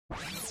In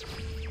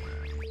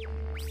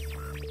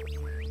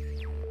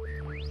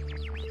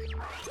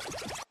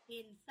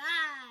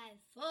 5,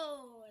 4,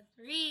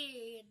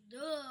 3, 2,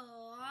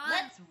 1.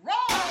 Let's roll!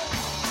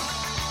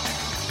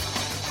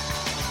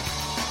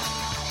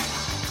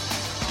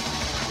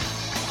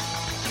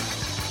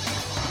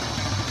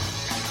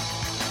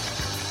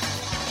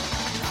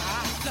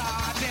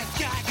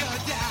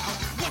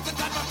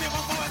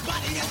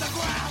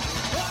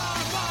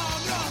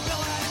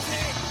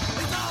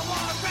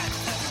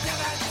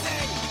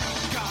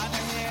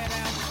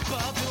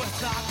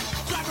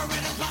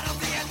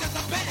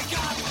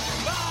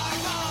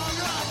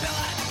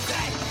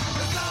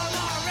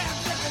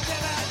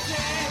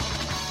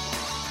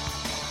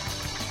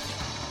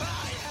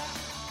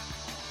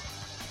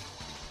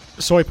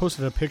 So I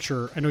posted a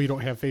picture. I know you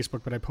don't have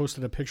Facebook, but I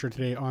posted a picture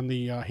today on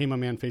the Hey My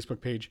Man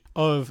Facebook page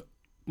of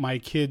my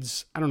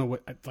kid's, I don't know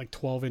what, like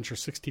 12-inch or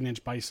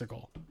 16-inch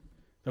bicycle,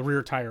 the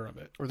rear tire of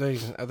it. Or I thought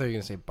you were going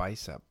to say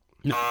bicep.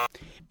 No.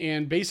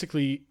 And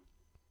basically,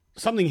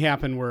 something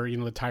happened where, you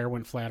know, the tire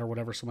went flat or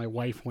whatever, so my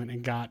wife went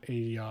and got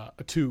a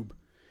tube.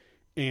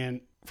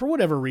 And for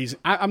whatever reason,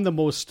 I'm the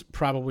most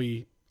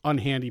probably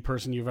unhandy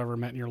person you've ever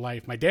met in your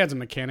life. My dad's a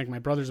mechanic. My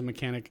brother's a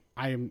mechanic.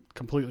 I am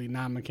completely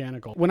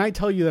non-mechanical. When I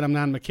tell you that I'm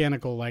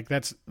non-mechanical, like,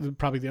 that's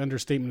probably the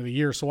understatement of the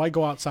year. So I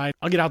go outside.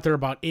 I'll get out there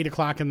about 8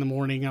 o'clock in the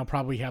morning. I'll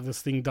probably have this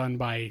thing done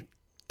by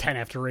 10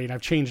 after 8.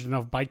 I've changed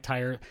enough bike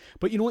tire.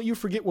 But you know what? You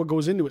forget what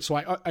goes into it. So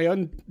I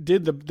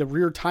undid the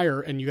rear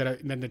tire, and you got to,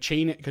 then to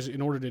chain it, because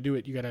in order to do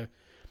it, you got to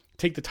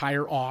take the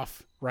tire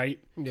off, right?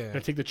 Yeah. Got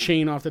to take the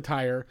chain off the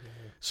tire.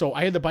 Mm-hmm. So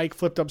I had the bike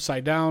flipped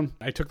upside down.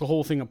 I took the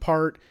whole thing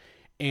apart.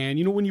 And,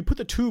 you know, when you put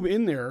the tube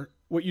in there,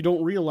 what you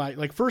don't realize,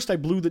 like, first I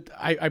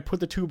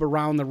put the tube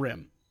around the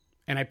rim,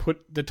 and I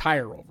put the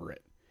tire over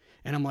it.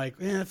 And I'm like,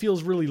 it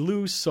feels really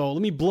loose, so let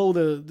me blow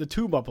the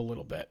tube up a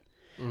little bit.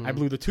 Mm-hmm. I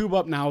blew the tube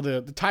up. Now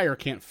the tire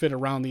can't fit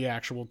around the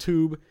actual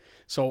tube,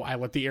 so I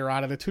let the air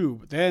out of the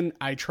tube. Then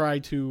I try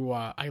to,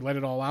 I let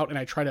it all out, and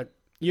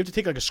you have to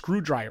take like a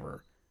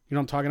screwdriver, you know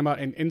what I'm talking about,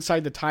 and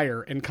inside the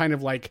tire, and kind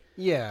of like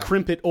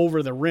crimp it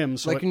over the rim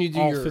so like it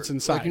all fits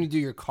inside. Like when you do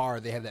your car,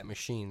 they have that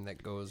machine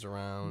that goes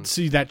around.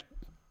 See, that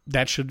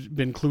should have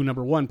been clue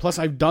number one. Plus,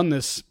 I've done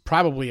this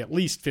probably at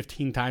least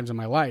 15 times in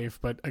my life.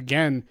 But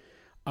again,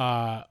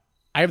 I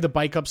have the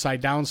bike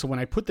upside down, so when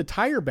I put the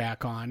tire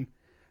back on,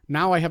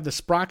 now I have the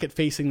sprocket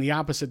facing the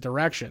opposite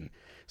direction.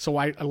 So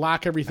I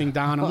lock everything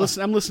down. I'm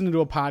listening to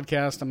a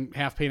podcast. I'm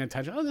half paying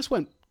attention. Oh, this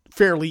went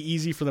fairly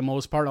easy for the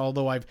most part,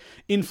 although I've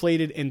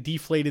inflated and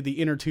deflated the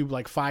inner tube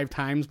like 5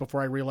 times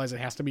before I realize it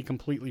has to be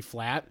completely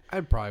flat.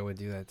 I probably would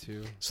do that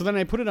too. So then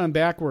I put it on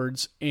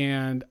backwards,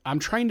 and I'm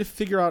trying to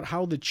figure out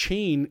how the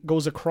chain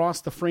goes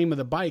across the frame of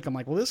the bike. I'm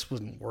like, well, this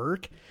wouldn't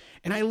work.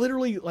 And I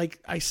literally, like,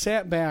 I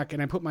sat back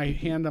and I put my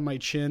hand on my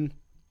chin,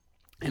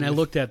 and I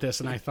looked at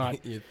this and I thought,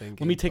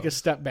 let me take a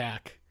step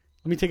back.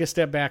 Let me take a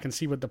step back and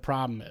see what the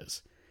problem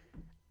is.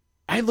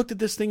 I looked at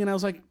this thing and I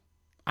was like,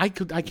 I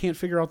can't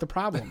figure out the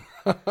problem.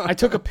 I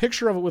took a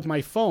picture of it with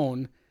my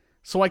phone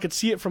so I could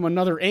see it from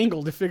another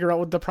angle to figure out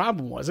what the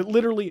problem was. It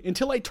literally,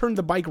 until I turned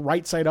the bike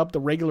right side up the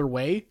regular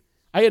way,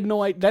 I had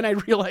no idea. Then I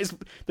realized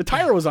the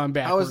tire was on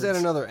backwards. How is that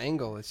another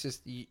angle? It's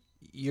just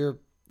you're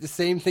the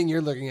same thing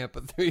you're looking at,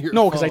 but through your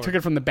No, because I took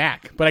it from the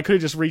back, but I could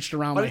have just reached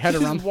around my head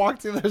around. Just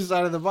walked to the other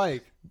side of the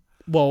bike.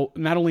 Well,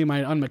 not only am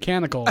I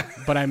unmechanical,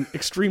 but I'm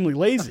extremely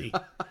lazy.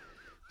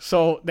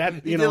 So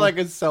that, you know, did like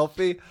a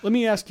selfie. Let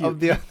me ask you,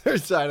 of the other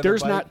side of there's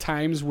the bike. not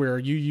times where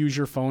you use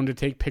your phone to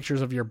take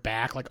pictures of your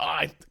back, like, oh,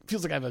 it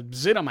feels like I have a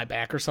zit on my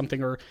back or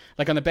something, or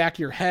like on the back of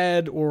your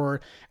head,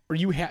 or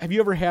have you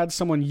ever had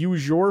someone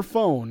use your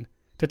phone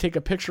to take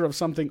a picture of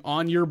something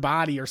on your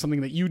body or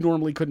something that you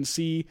normally couldn't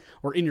see,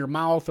 or in your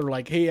mouth, or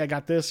like, hey, I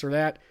got this or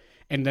that,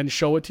 and then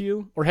show it to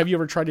you? Or have you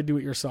ever tried to do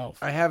it yourself?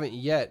 I haven't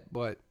yet,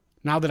 but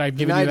now that I've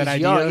given you that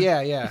idea.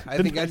 Yeah. I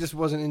think I just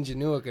wasn't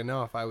ingenuitive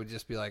enough. I would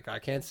just be like, I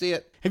can't see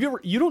it. Have you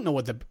ever, you don't know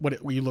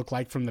what you look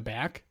like from the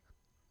back?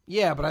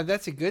 Yeah, but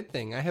that's a good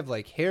thing. I have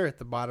like hair at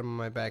the bottom of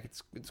my back.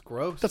 It's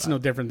gross. That's no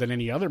different than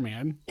any other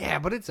man. Yeah,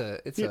 but it's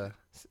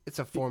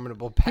a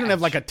formidable patch. You don't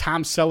have like a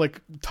Tom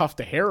Selleck tuft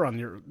of hair on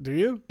your, do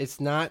you?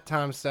 It's not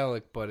Tom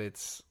Selleck, but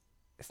it's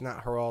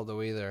not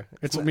Geraldo either.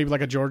 It's maybe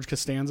like a George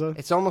Costanza.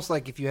 It's almost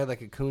like if you had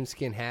like a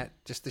coonskin hat,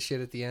 just the shit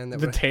at the end.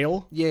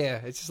 Tail? Yeah,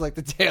 it's just like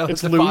the tail.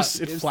 It's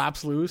loose. It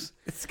flaps loose.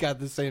 It's got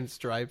the same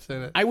stripes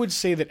in it. I would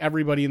say that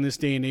everybody in this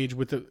day and age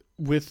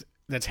with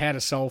that's had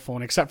a cell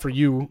phone, except for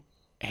you,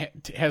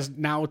 has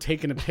now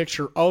taken a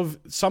picture of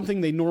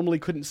something they normally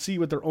couldn't see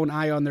with their own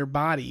eye on their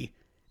body,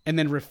 and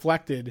then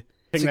reflected.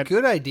 It's a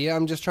good idea.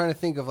 I'm just trying to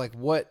think of like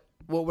what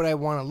would I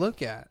want to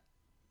look at.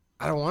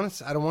 I don't want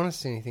to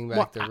see anything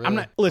back there. Really. I'm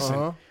not.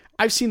 Listen,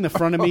 I've seen the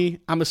front of me.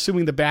 I'm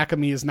assuming the back of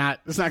me is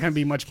not. It's not going to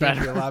be much better.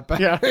 Be a lot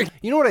better. Yeah.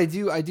 You know what I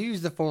do? I do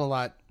use the phone a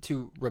lot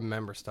to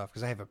remember stuff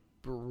because I have a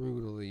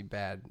brutally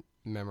bad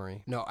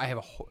memory. No, I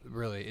have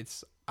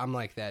I'm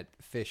like that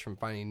fish from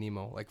Finding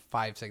Nemo. Like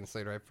 5 seconds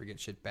later, I forget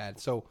shit bad.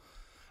 So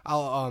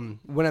I'll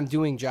when I'm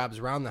doing jobs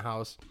around the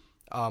house,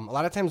 A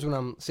lot of times when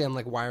I'm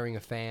like wiring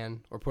a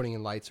fan or putting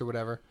in lights or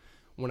whatever,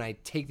 when I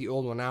take the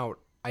old one out,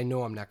 I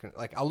know I'm not going to,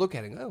 like, I'll look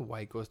at it,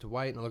 white goes to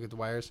white, and I'll look at the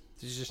wires.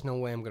 There's just no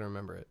way I'm going to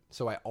remember it.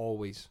 So I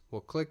always will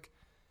click,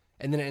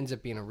 and then it ends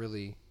up being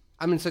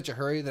I'm in such a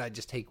hurry that I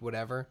just take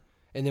whatever,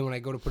 and then when I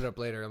go to put it up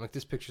later, I'm like,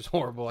 this picture's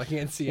horrible. I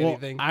can't see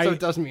anything. So it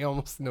does me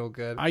almost no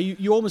good.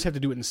 You almost have to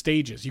do it in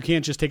stages. You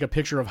can't just take a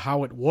picture of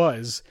how it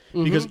was,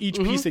 because each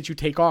piece that you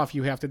take off,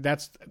 you have to,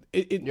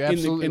 You're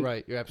absolutely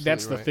right. You're absolutely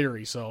that's the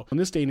theory. So in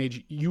this day and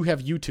age, you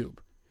have YouTube,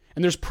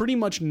 and there's pretty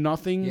much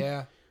nothing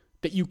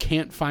that you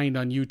can't find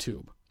on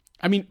YouTube.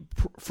 I mean,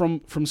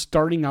 from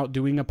starting out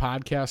doing a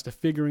podcast to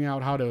figuring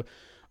out how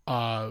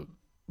to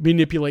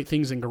manipulate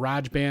things in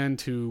GarageBand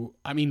to,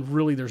 I mean,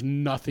 really, there's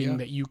nothing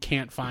that you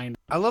can't find.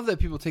 I love that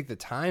people take the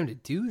time to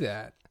do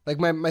that.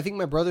 Like, I think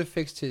my brother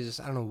fixed his,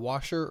 I don't know,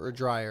 washer or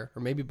dryer,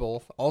 or maybe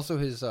both. Also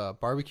his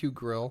barbecue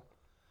grill.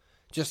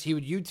 Just, he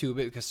would YouTube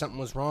it because something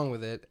was wrong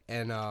with it,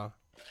 and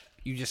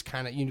you just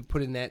kind of, you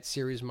put in that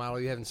series model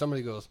you have, and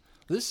somebody goes,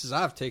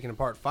 I've taken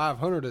apart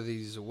 500 of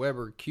these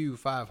Weber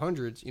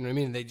Q500s, you know what I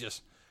mean? And they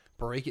just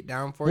break it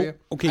down for you.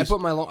 Okay. I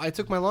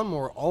took my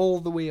lawnmower all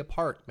the way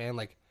apart, man,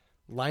 like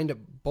lined up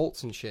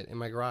bolts and shit in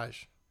my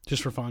garage.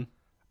 Just for fun?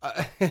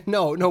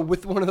 No,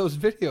 with one of those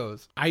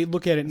videos. I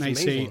look at it and it's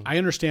I amazing. say, I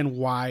understand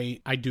why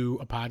I do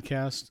a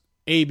podcast.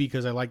 A,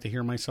 because I like to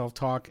hear myself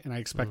talk, and I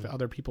expect that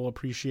other people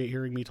appreciate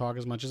hearing me talk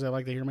as much as I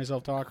like to hear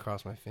myself talk.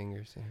 Cross my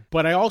fingers. Yeah.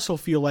 But I also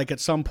feel like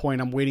at some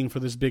point I'm waiting for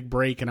this big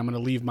break, and I'm going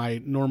to leave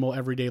my normal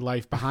everyday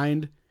life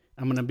behind.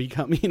 I'm going to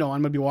become, I'm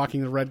going to be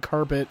walking the red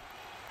carpet.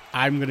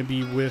 I'm going to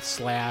be with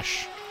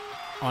Slash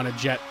on a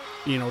jet,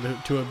 to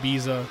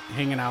Ibiza,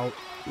 hanging out.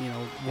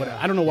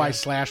 I don't know why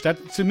Slash.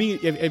 That, to me,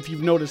 if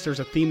you've noticed,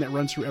 there's a theme that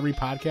runs through every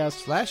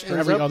podcast. Slash or ends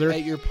every up other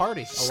at your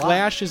party.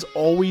 Slash is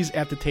always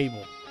at the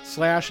table.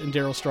 Slash and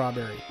Daryl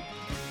Strawberry.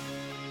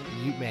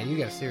 You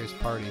got a serious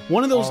party.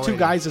 One of those two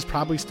guys is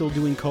probably still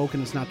doing coke,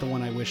 and it's not the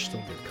one I wish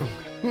still did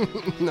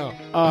coke. No.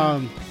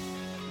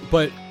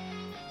 But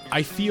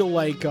I feel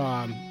like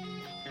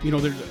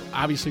there's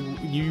obviously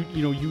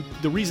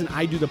the reason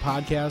I do the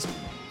podcast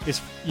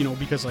is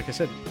because, like I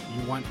said,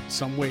 you want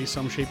some way,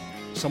 some shape,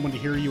 someone to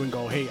hear you and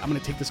go, hey, I'm going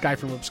to take this guy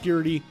from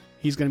obscurity.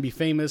 He's going to be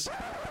famous,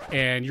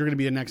 and you're going to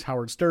be the next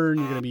Howard Stern.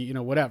 You're going to be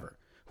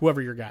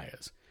whoever your guy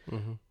is.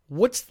 Mm-hmm.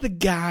 What's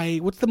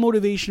the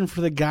motivation for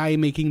the guy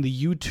making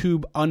the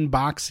YouTube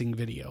unboxing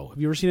video?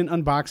 Have you ever seen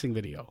an unboxing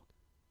video?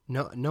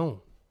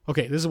 No.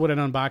 Okay, this is what an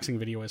unboxing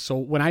video is. So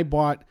when I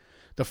bought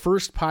the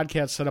first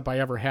podcast setup I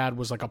ever had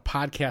was like a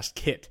podcast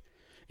kit.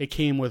 It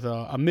came with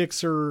a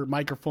mixer,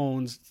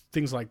 microphones,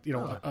 things like,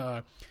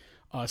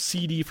 a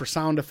CD for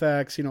sound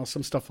effects,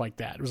 some stuff like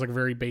that. It was like a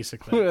very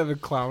basic thing. Have a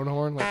clown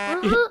horn.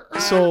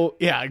 So,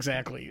 yeah,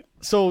 exactly.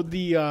 So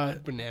the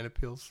banana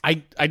peels. I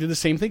did the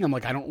same thing. I'm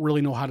like, I don't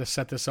really know how to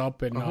set this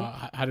up and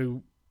how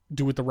to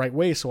do it the right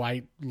way. So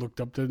I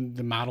looked up the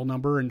model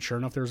number, and sure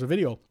enough, there's a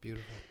video.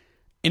 Beautiful.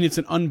 And it's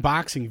an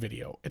unboxing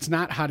video. It's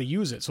not how to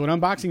use it. So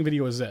an unboxing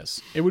video is this.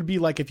 It would be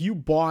like if you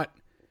bought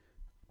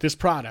this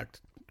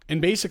product,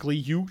 and basically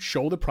you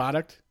show the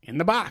product in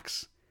the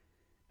box.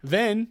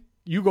 Then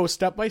you go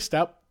step by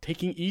step,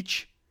 taking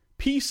each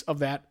piece of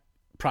that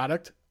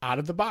product out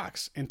of the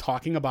box and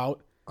talking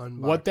about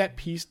what that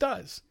piece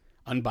does.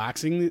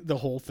 Unboxing the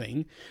whole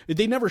thing.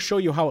 They never show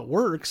you how it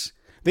works.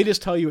 They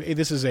just tell you, hey,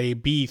 this is a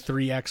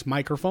B3X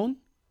microphone.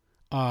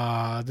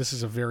 This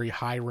is a very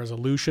high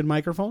resolution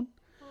microphone.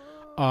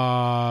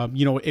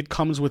 It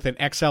comes with an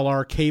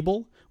XLR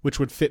cable, which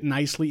would fit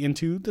nicely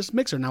into this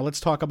mixer. Now let's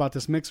talk about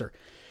this mixer.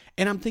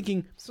 And I'm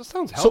thinking, so it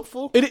sounds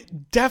helpful.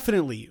 It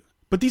definitely,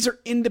 but these are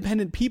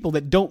independent people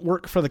that don't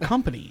work for the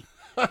company.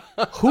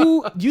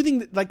 Who do you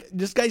think, like,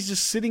 this guy's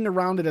just sitting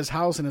around at his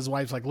house and his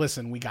wife's like,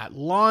 listen, we got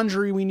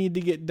laundry we need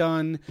to get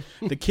done.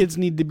 The kids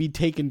need to be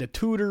taken to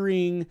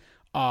tutoring.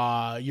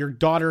 Your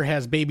daughter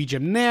has baby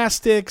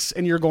gymnastics,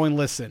 and you're going,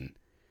 listen,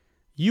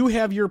 you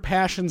have your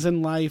passions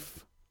in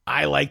life.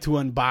 I like to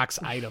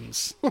unbox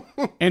items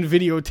and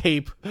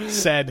videotape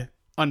said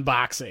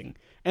unboxing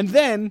and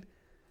then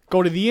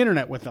go to the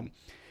internet with them.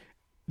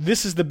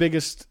 This is the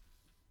biggest,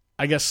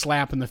 I guess,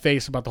 slap in the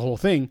face about the whole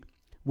thing.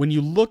 When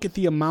you look at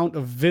the amount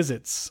of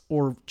visits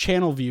or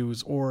channel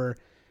views or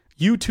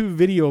YouTube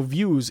video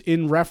views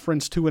in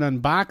reference to an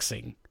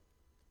unboxing,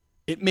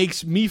 it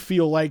makes me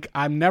feel like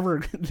I'm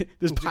never,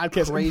 this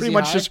podcast, I'm pretty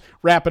much just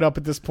wrap it up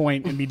at this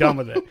point and be done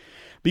with it.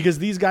 Because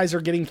these guys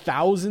are getting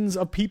thousands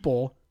of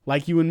people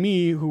like you and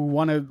me who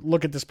want to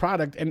look at this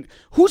product. And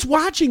who's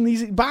watching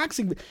these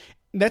boxing?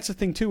 That's the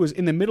thing, too, is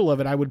in the middle of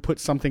it, I would put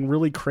something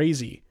really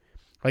crazy,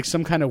 like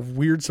some kind of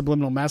weird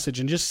subliminal message,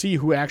 and just see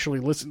who actually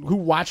listened, who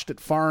watched it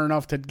far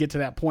enough to get to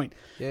that point.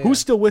 Yeah. Who's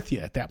still with you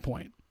at that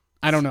point?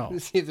 I don't know.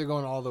 See if they're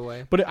going all the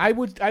way. But I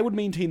would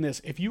maintain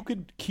this. If you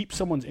could keep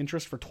someone's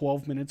interest for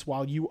 12 minutes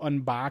while you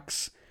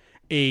unbox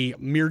a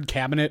mirrored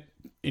cabinet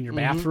in your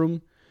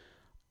bathroom,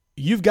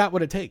 you've got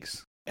what it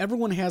takes.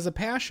 Everyone has a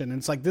passion. And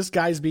it's like this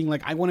guy's being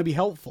like, I want to be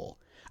helpful.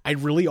 I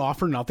really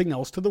offer nothing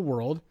else to the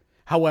world.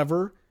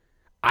 However,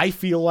 I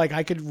feel like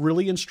I could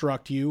really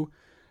instruct you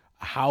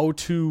how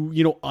to,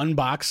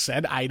 unbox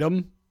said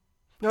item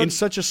in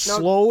such a no.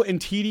 slow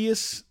and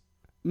tedious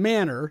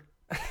manner.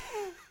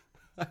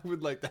 I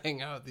would like to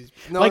hang out with these.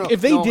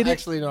 If they did it,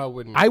 actually, no, I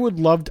wouldn't. I would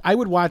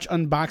watch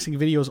unboxing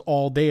videos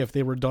all day if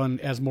they were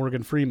done as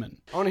Morgan Freeman.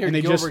 I want to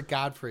hear Gilbert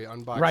Godfrey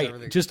unbox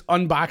everything. Just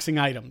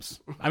unboxing items.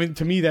 I mean,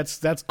 to me, that's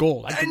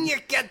gold. Then you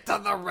get to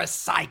the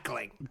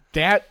recycling.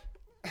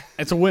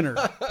 It's a winner.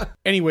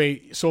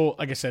 Anyway, so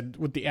like I said,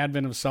 with the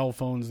advent of cell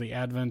phones, the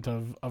advent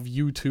of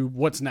YouTube,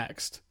 what's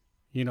next?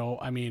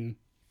 I mean,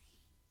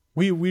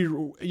 what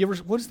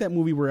is that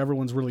movie where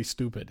everyone's really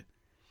stupid?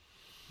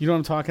 You know what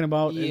I'm talking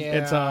about?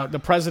 Yeah. It's the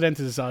president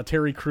is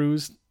Terry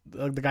Crews,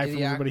 the guy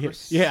from Everybody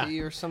Hit. Yeah,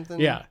 or something.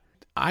 Yeah,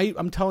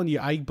 I'm telling you,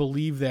 I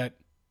believe that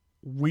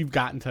we've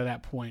gotten to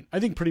that point. I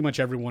think pretty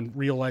much everyone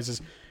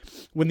realizes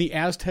when the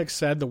Aztecs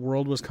said the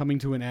world was coming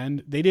to an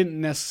end, they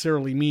didn't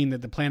necessarily mean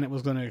that the planet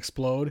was going to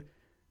explode.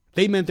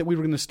 They meant that we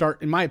were going to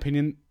start, in my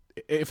opinion,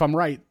 if I'm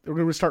right, we're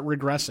going to start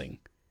regressing.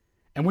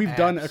 And we've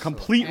done a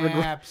complete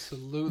regression.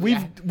 Absolutely.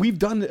 We've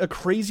done a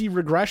crazy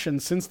regression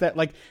since that.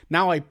 Like,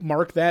 now I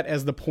mark that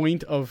as the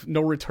point of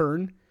no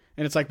return.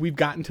 And it's like we've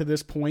gotten to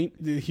this point.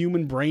 The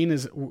human brain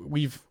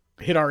we've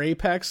hit our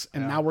apex,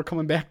 and now we're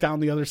coming back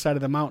down the other side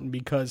of the mountain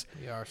because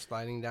we are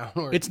sliding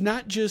downward. It's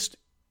not just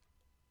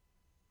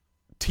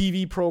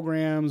TV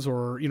programs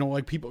or,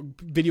 like people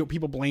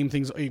blame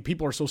things.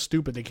 People are so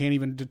stupid they can't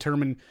even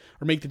determine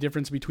or make the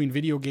difference between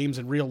video games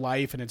and real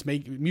life. And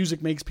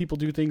music makes people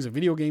do things, and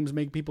video games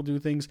make people do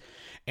things.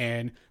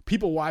 And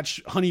people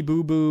watch Honey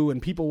Boo Boo, and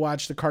people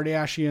watch the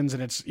Kardashians,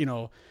 and it's,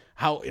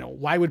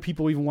 why would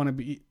people even want to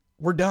be?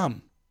 We're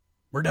dumb.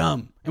 We're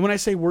dumb. And when I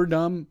say we're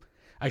dumb,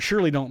 I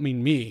surely don't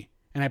mean me.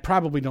 And I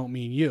probably don't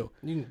mean you.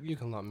 You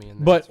can lump me in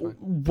there. But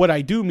what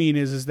I do mean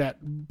is that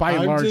by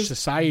and large,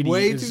 society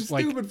is too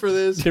stupid for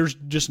this. There's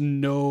just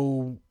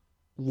no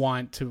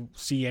want to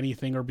see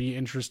anything or be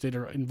interested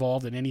or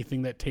involved in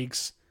anything that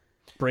takes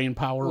brain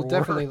power. Well,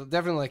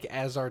 definitely. Like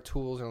as our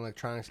tools and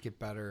electronics get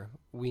better,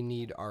 we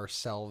need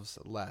ourselves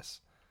less.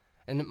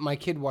 And my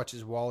kid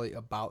watches WALL-E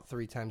about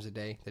 3 times a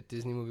day. That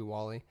Disney movie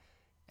WALL-E,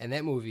 and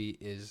that movie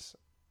is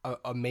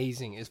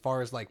amazing as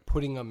far as like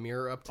putting a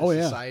mirror up to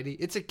society.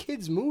 It's a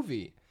kid's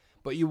movie,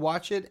 but you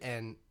watch it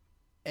and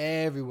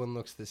everyone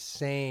looks the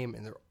same,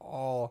 and they're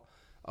all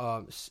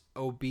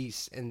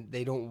obese, and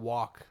they don't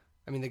walk.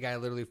 I mean, the guy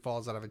literally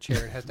falls out of a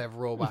chair and has to have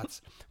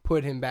robots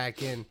put him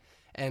back in,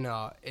 and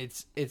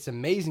it's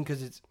amazing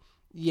because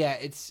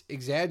it's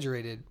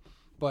exaggerated,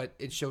 but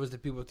it shows the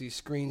people with these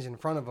screens in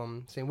front of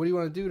them saying, "What do you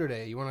want to do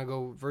today? You want to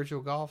go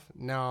virtual golf?"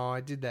 "No,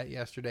 I did that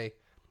yesterday."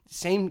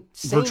 Same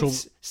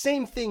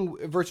thing.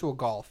 Virtual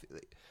golf.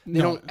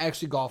 They don't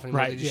actually golf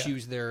anymore. They just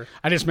use their.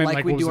 I just meant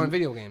like we do on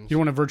video games. Do you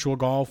want a virtual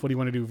golf? What do you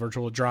want to do?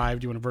 Virtual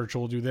drive? Do you want to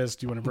virtual do this?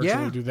 Do you want to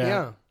virtually do that?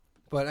 Yeah.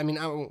 But I mean,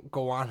 I won't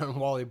go on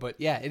WALL-E. But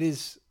yeah, it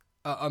is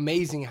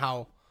amazing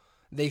how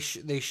they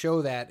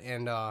show that,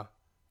 and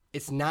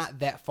it's not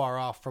that far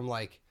off from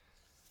like.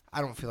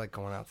 I don't feel like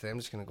going out today. I'm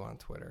just gonna go on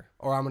Twitter,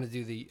 or I'm gonna do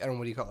what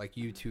do you call it, like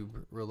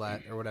YouTube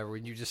roulette or whatever,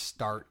 when you just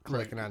start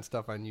clicking on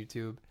stuff on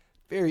YouTube.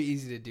 Very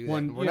easy to do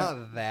that. We're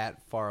not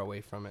that far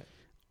away from it.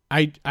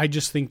 I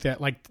just think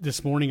that, like,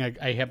 this morning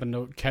I happened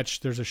to catch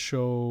there's a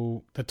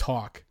show, The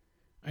Talk,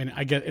 and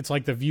I get it's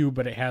like The View,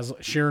 but it has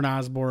Sharon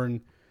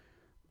Osbourne,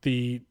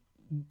 the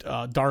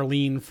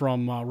Darlene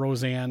from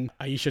Roseanne,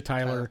 Aisha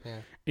Tyler,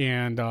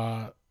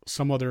 and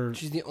some other.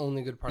 She's the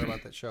only good part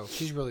about that show.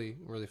 She's really,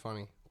 really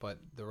funny, but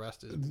the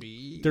rest is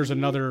B. There's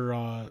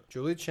another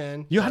Julia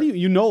Chen. How do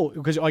you know?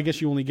 Because I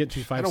guess you only get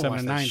to 5, 7,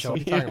 and 9. So what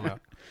are you talking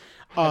about?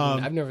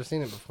 I've never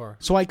seen it before.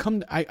 So I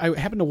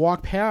happen to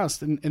walk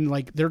past and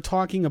like they're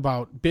talking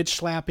about bitch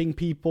slapping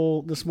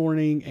people this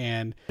morning,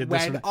 and when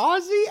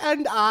Ozzy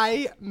and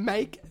I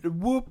make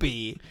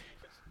whoopee,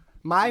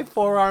 my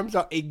forearms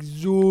are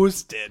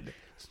exhausted.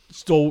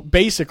 So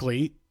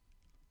basically,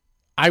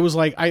 I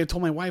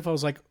told my wife, I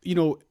was like,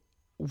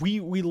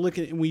 we look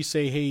at it and we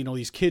say, hey,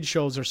 these kid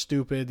shows are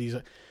stupid.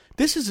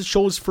 This is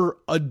shows for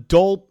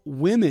adult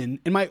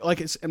women, and my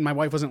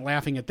wife wasn't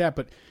laughing at that,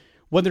 but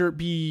whether it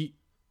be.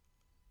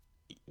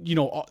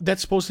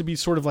 That's supposed to be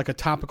sort of like a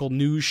topical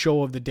news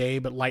show of the day,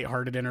 but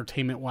lighthearted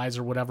entertainment-wise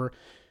or whatever.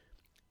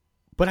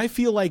 But I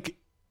feel like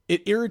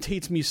it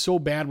irritates me so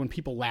bad when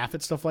people laugh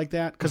at stuff like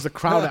that because the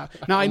crowd.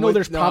 Now I know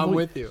there's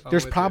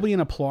probably an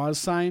applause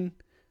sign.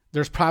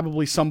 There's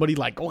probably somebody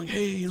like going,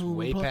 "Hey,"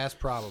 way past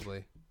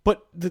probably.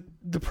 But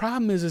the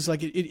problem is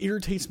like it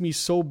irritates me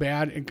so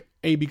bad.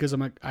 Because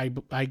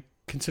I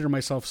consider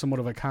myself somewhat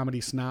of a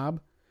comedy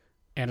snob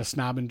and a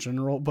snob in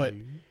general, but.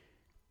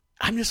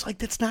 I'm just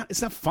like, it's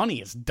not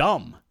funny. It's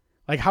dumb.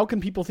 Like, how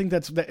can people think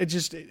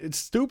it's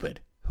stupid?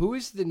 Who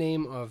is the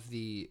name of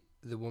the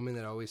woman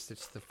that always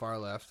sits to the far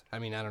left? I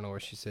mean, I don't know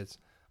where she sits.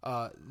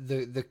 I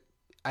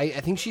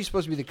think she's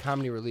supposed to be the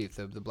comedy relief,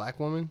 the black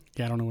woman.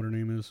 Yeah, I don't know what her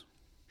name is.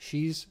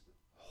 She's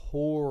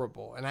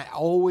horrible. And I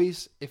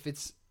always, if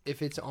it's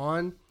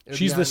on, It'll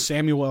She's be the on-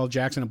 Samuel L.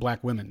 Jackson of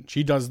black women.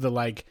 She does the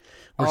like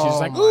where she's Oh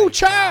like, my "Ooh,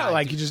 child!" God,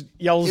 Like he just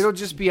yells. It'll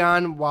just be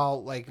on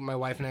while like my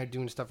wife and I are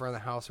doing stuff around the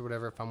house or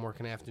whatever. If I'm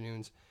working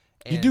afternoons,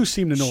 You And do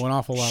seem to know an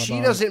awful lot She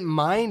about doesn't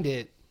mind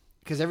it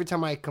because every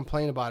time I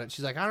complain about it,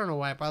 she's like, "I don't know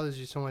why it bothers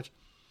you so much."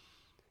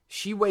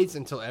 She waits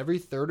until every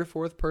third or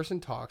fourth person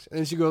talks, and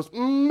then she goes,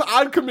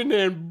 "I'd come in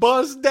there and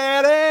bust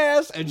that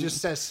ass," and just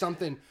says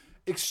something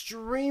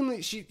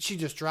extremely. She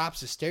just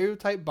drops a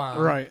stereotype bomb,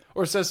 Right.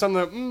 Or says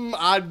something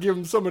like, "I'd give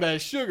him some of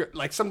that sugar,"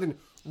 like something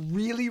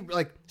really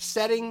like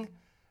setting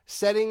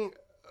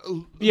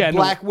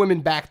black women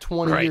back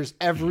 20 Right. years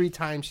every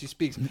time she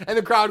speaks, and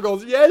the crowd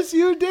goes, "Yes,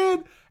 you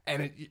did,"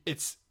 and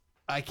it's.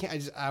 I can't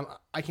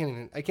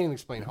even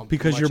explain how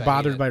because much you're I hate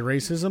bothered it. by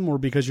racism, or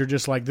because you're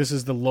just like, this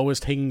is the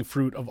lowest hanging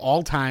fruit of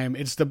all time.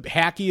 It's the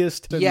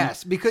hackiest.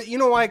 Yes, because you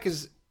know why?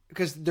 Because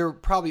there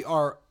probably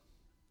are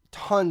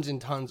tons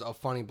and tons of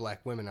funny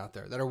black women out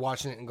there that are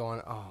watching it and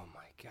going, "Oh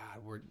my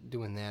God, we're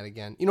doing that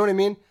again." You know what I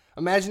mean?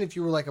 Imagine if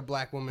you were like a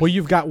black woman. Well,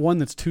 you've got one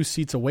that's 2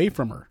 seats away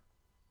from her,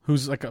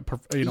 who's like a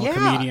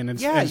comedian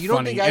and, and you don't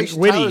funny think and Aisha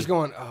witty. Tyler's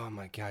going, "Oh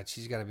my God,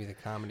 she's got to be the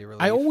comedy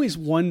relief." I always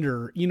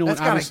wonder, you know, and That's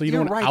gotta, obviously you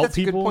you're don't right. out That's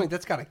a people good point.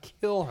 That's got to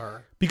kill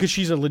her. because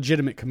she's a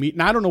legitimate comedian.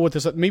 Now, I don't know what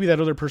this. Maybe that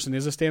other person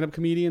is a stand-up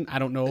comedian. I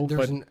don't know,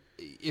 There's but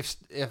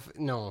if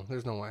no,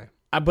 there's no way.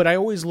 but I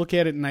always look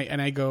at it and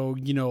I go,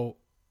 you know,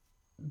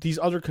 these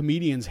other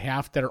comedians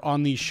that are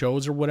on these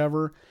shows or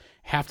whatever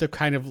have to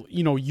kind of,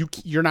 you know,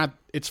 you're not.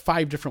 It's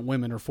 5 different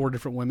women or 4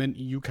 different women.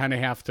 You kind of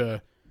have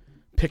to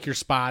pick your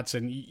spots,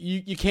 and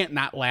you can't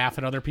not laugh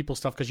at other people's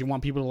stuff because you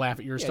want people to laugh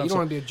at your Yeah, stuff. you don't So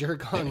want to be a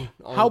jerk on.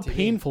 how TV.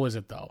 painful is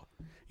it though?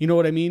 You know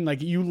what I mean?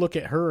 Like you look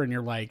at her and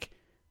you're like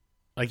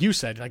you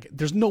said, like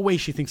there's no way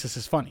she thinks this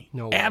is funny.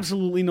 No way.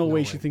 Absolutely no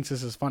way she thinks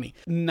this is funny.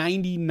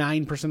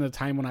 99% of the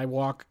time when I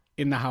walk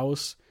in the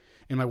house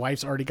and my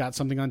wife's already got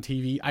something on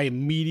TV, I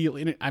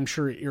immediately, and I'm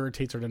sure it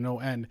irritates her to no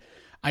end,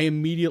 I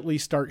immediately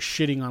start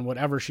shitting on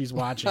whatever she's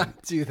watching.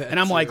 Do that And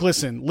I'm too. like,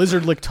 listen,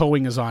 Lizard Lick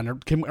Towing is on.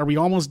 Are we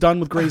almost done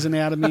with Grey's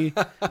Anatomy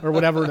or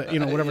whatever?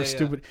 Whatever Yeah.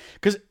 stupid.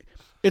 Because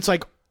it's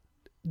like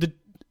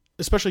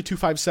especially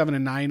 257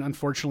 and 9.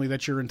 Unfortunately,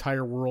 that's your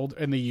entire world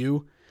and the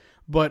U.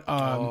 But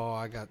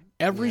I got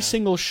every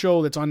single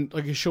show that's on,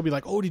 like she'll be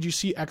like, "Oh, did you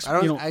see X?"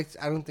 I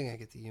don't think I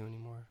get to you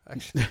anymore.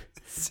 Actually,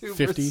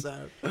 50.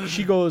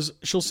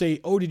 She'll say,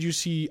 "Oh, did you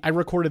see? I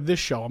recorded this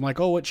show." I'm like,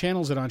 "Oh, what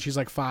channel is it on?" She's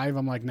like 5.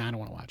 I'm like, "Nah, I don't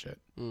want to watch it."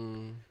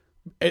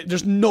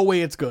 There's no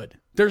way it's good.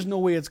 There's no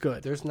way it's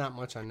good. There's not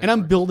much on. And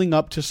I'm building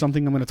up to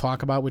something I'm going to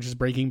talk about, which is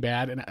Breaking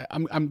Bad, and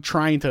I'm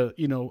trying to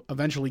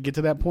eventually get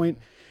to that point.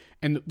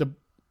 And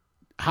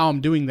how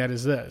I'm doing that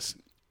is this: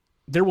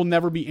 there will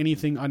never be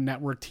anything on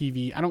network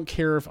TV. I don't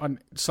care if on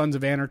Sons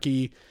of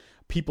Anarchy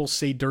people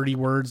say dirty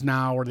words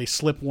now, or they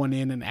slip one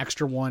in, an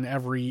extra one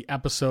every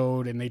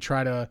episode, and they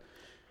try to.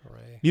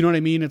 You know what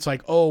I mean? It's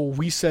like, oh,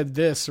 we said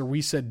this, or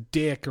we said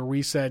dick, or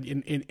we said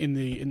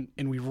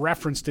and we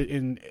referenced it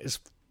in.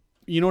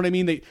 You know what I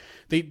mean?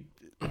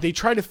 They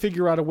try to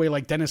figure out a way,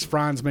 like Dennis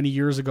Franz many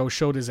years ago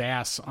showed his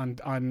ass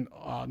on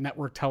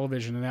network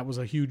television, and that was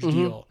a huge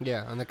deal.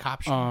 Yeah, on the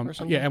cop show or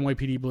something. Yeah,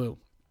 NYPD Blue.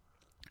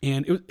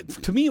 And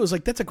to me, it was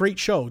like, that's a great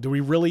show. Do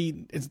we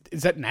really?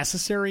 Is that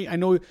necessary? I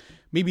know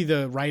maybe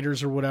the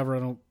writers or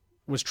whatever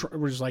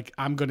was like,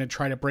 I'm going to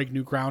try to break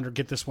new ground or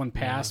get this one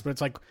passed, but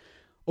it's like,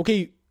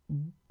 okay,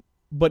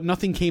 but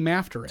nothing came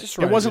after it. Just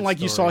It write a wasn't good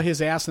like you story. saw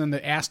his ass and then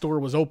the ass door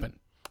was open.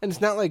 And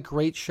it's not like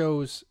great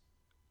shows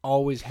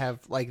always have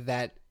like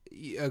that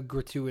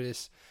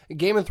gratuitous.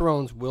 Game of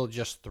Thrones will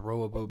just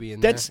throw a booby in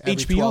That's there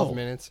every HBO. 12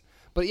 minutes.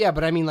 But yeah,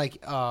 but I mean, like,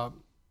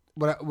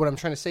 what I'm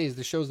trying to say is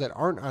the shows that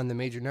aren't on the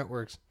major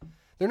networks,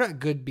 they're not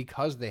good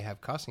because they have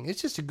cussing.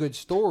 It's just a good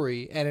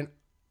story, and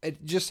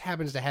it just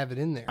happens to have it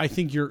in there. I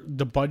think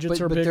the budgets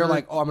but are bigger. they're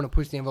like, oh, I'm going to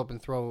push the envelope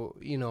and throw,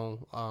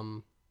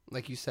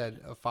 like you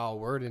said, a foul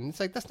word, and it's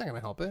like that's not going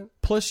to help it.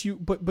 Plus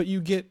but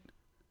you get.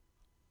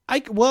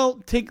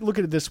 Look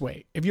at it this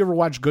way. Have you ever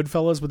watched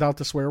Goodfellas without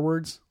the swear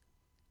words?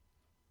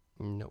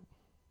 Nope.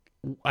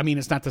 I mean,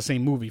 it's not the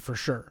same movie for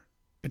sure.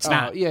 It's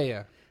not.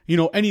 Yeah.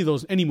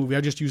 Any movie.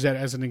 I just use that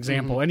as an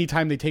example. Mm-hmm.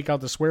 Anytime they take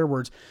out the swear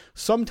words,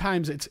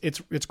 sometimes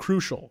it's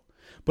crucial.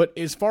 But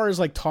as far as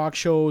like talk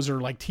shows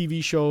or like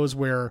TV shows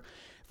where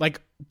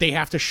like they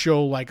have to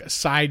show like a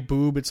side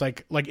boob, it's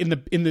like in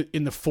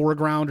the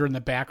foreground or in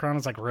the background,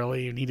 it's like,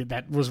 really, you needed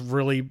that was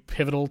really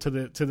pivotal to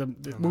the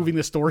moving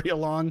the story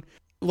along.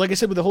 Like I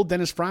said, with the whole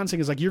Dennis Franz thing,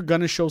 is like, you're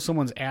gonna show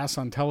someone's ass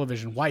on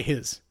television. Why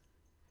his?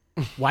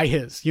 Why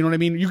his? You know what I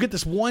mean? You get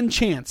this one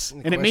chance,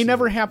 and it may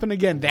never happen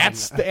again.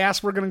 That's the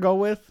ass we're going to go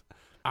with.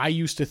 I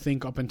used to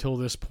think up until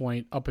this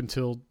point, up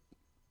until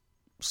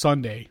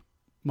Sunday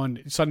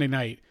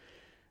night,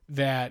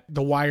 that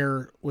The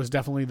Wire was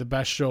definitely the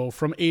best show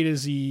from A to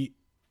Z,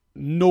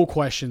 no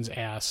questions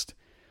asked.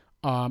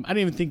 I didn't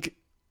even think,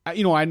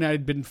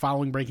 I'd been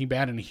following Breaking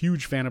Bad and a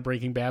huge fan of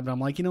Breaking Bad, but I'm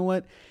like, you know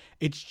what?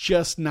 It's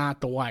just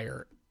not The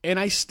Wire. And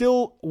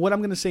what I'm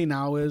going to say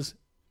now is,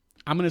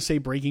 I'm going to say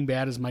Breaking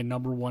Bad is my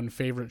number one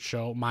favorite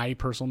show, my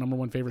personal number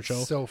one favorite show.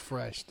 So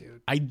fresh,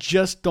 dude. I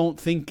just don't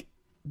think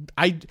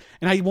I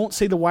won't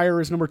say The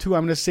Wire is number 2.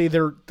 I'm going to say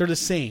they're the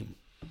same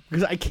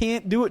because I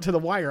can't do it to The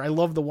Wire. I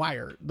love The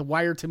Wire. The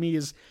Wire to me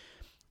is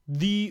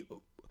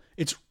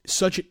it's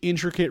such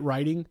intricate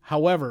writing.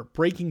 However,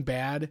 Breaking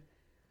Bad,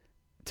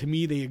 to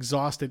me, they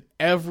exhausted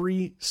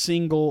every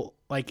single,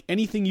 like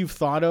anything you've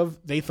thought of,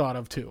 they thought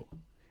of too.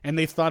 And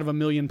they've thought of a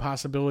million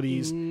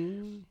possibilities.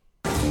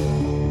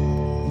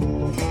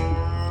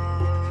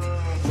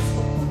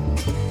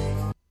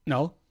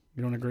 No?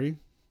 You don't agree?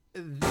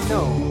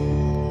 No.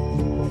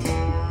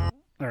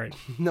 All right.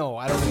 No,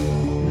 I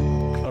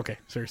don't. Okay,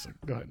 seriously.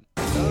 Go ahead.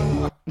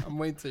 I'm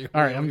waiting till you.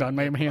 All right, I'm done.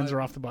 My hands are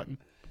off the button.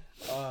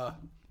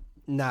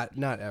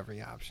 Not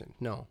every option.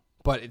 No.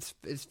 But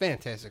it's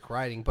fantastic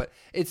writing. But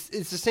it's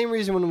the same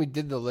reason when we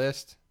did the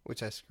list,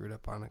 which I screwed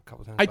up on a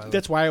couple times.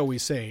 That's why I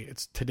always say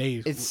it's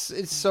today's.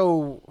 It's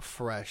so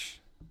fresh.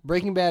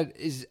 Breaking Bad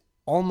is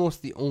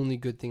almost the only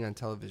good thing on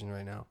television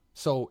right now.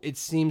 So it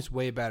seems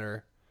way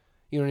better.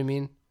 You know what I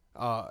mean?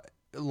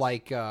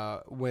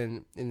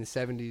 When in the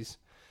 70s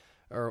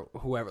or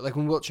whoever, like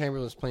when Wilt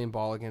Chamberlain was playing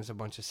ball against a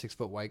bunch of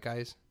 6-foot white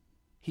guys,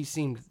 he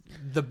seemed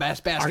the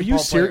best basketball player. Are you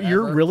serious?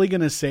 You're really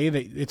going to say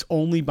that it's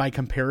only by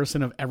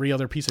comparison of every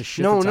other piece of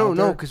shit?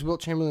 No, because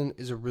Wilt Chamberlain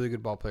is a really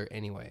good ball player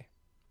anyway.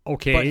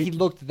 Okay. But he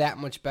looked that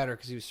much better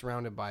because he was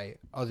surrounded by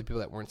other people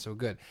that weren't so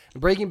good.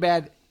 Breaking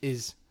Bad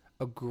is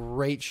a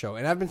great show.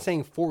 And I've been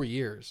saying for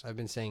years,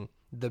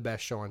 the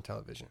best show on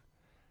television.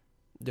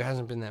 There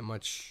hasn't been that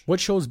much. What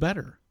show's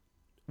better?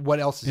 What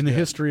else is in the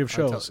history of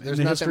shows? There's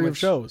in the history of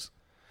shows.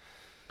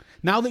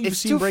 Now that you've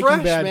seen too Breaking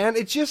fresh, Bad, man.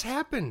 It just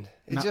happened.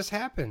 It just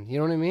happened. You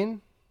know what I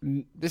mean?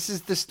 This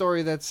is the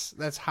story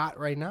that's hot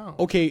right now.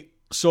 Okay,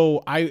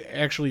 so I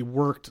actually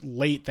worked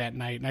late that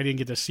night, and I didn't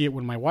get to see it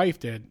when my wife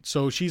did.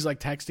 So she's like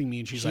texting me,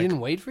 and she's like, "She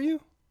didn't wait for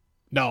you?"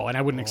 No, and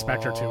I wouldn't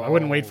expect her to. I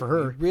wouldn't wait for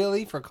her.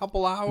 Really? For a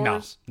couple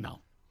hours? No.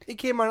 It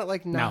came out at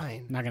like 9.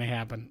 No, not going to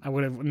happen. I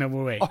would have no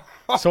way.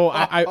 So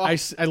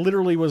I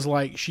literally was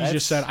like, she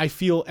just said, I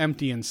feel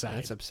empty inside.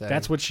 That's upsetting.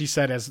 That's what she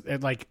said as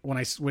like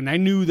when I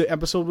knew the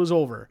episode was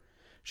over.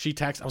 She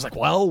texted. I was like,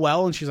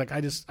 well, and she's like,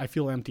 I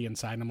feel empty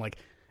inside. And I'm like,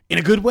 in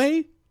a good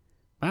way?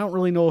 I don't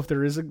really know if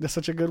there is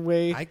such a good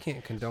way. I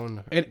can't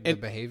condone the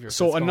behavior.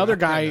 So another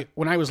guy,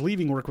 when I was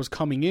leaving work, was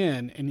coming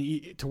in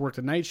and to work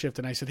the night shift,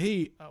 and I said,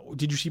 hey,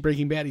 did you see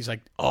Breaking Bad? He's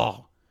like,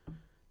 oh.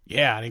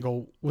 Yeah, and I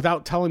go,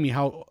 without telling me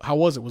how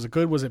was it? Was it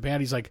good? Was it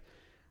bad? He's like,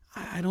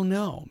 I don't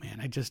know,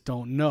 man. I just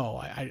don't know.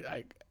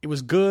 I it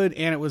was good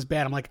and it was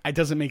bad. I'm like, it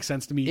doesn't make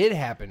sense to me. It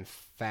happened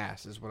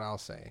fast, is what I'll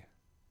say.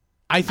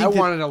 I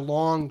wanted a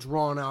long,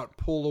 drawn out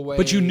pull away.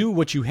 But you knew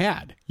what you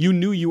had. You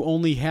knew you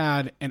only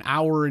had an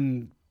hour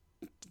and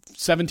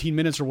 17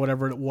 minutes or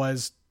whatever it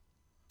was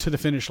to the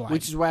finish line.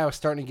 Which is why I was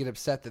starting to get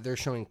upset that they're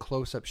showing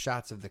close-up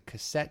shots of the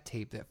cassette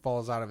tape that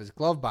falls out of his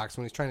glove box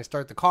when he's trying to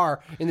start the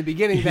car in the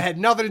beginning that had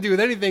nothing to do with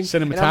anything.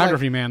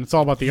 Cinematography, like, man. It's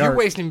all about the art. You're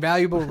wasting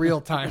valuable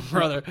real time,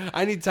 brother.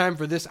 I need time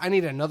for this. I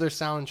need another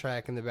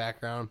soundtrack in the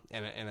background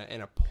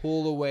and a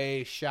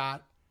pull-away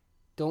shot.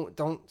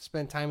 Don't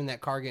spend time in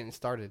that car getting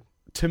started.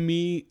 To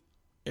me,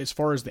 as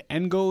far as the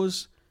end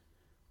goes,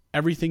 I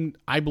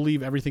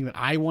believe everything that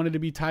I wanted to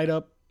be tied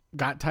up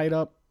got tied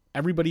up.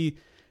 Everybody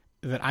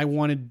that I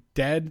wanted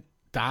dead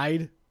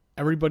died.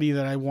 Everybody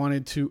that I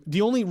wanted to...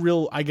 The only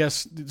real, I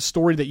guess,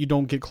 story that you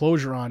don't get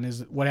closure on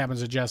is what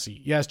happens to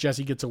Jesse. Yes,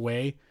 Jesse gets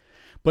away.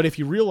 But if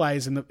you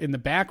realize in the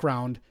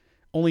background,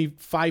 only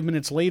 5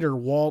 minutes later,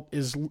 Walt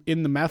is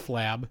in the meth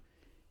lab,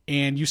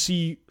 and you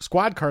see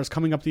squad cars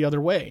coming up the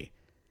other way.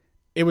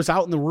 It was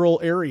out in the rural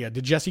area.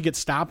 Did Jesse get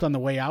stopped on the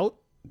way out?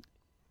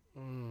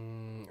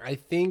 I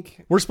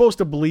think... We're supposed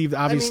to believe,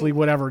 obviously,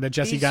 that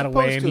Jesse got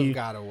away. And he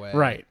got away.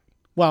 Right.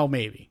 Well,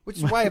 maybe. Which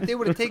is why if they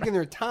would have taken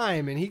their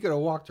time and he could have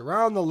walked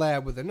around the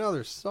lab with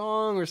another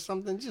song or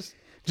something, just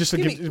to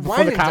give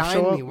before the cops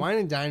show up. Wine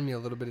and dine me a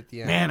little bit at the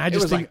end. Man, I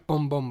just think like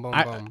boom, boom, boom,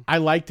 boom. I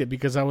liked it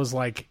because I was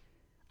like,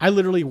 I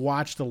literally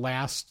watched the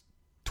last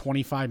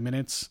 25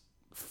 minutes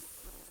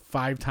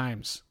 5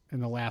 times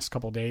in the last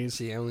couple days.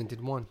 See, I only did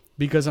 1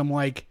 because I'm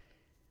like,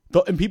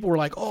 and people were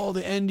like, oh,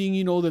 the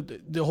ending,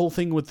 the whole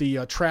thing with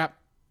the trap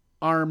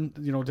arm,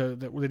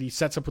 that he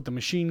sets up with the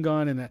machine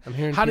gun,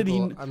 and how did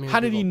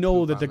he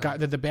know that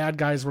the bad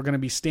guys were going to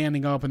be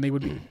standing up and they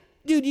would be,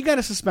 dude, you got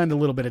to suspend a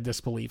little bit of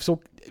disbelief.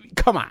 So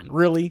come on,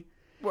 really?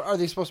 Well, are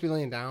they supposed to be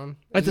laying down?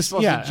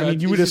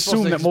 You would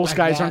assume that most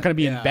guys aren't going to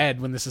be in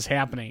bed when this is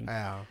happening.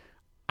 Yeah.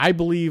 I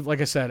believe,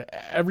 like I said,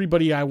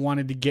 everybody I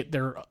wanted to get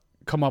their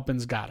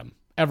comeuppance got him.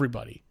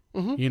 Everybody, I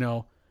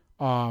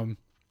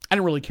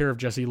didn't really care if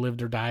Jesse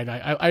lived or died.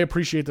 I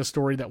appreciate the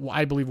story that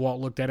I believe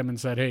Walt looked at him and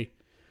said, hey,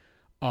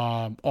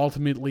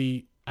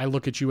 ultimately, I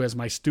look at you as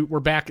my we're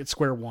back at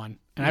square one,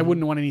 and I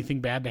wouldn't want anything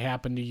bad to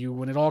happen to you.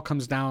 When it all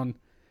comes down,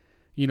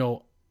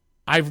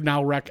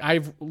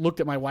 I've looked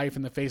at my wife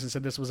in the face and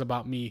said, this was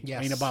about me,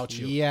 ain't about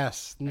you.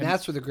 Yes, and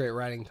that's where the great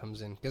writing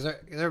comes in, because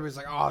everybody's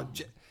like, oh,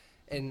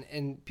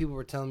 and people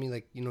were telling me,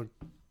 like,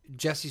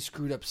 Jesse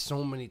screwed up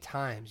so many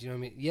times. You know what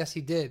I mean? Yes, he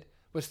did,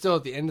 but still,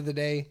 at the end of the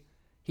day,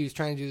 he was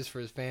trying to do this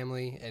for his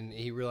family, and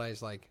he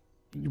realized, like,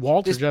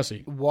 Walt or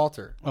Jesse?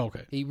 Walter. Oh,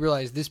 okay. He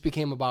realized this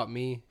became about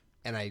me,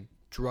 and I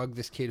drug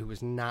this kid who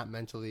was not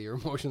mentally or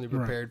emotionally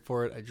prepared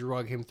for it. I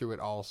drug him through it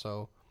all,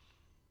 so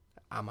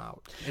I'm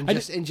out.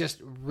 And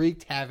just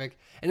wreaked havoc.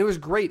 And it was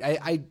great.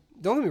 I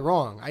don't get me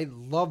wrong. I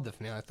loved the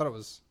finale. I thought it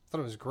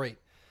was great.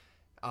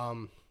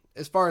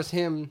 As far as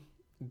him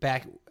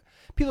back,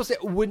 people say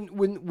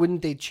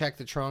wouldn't they check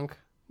the trunk?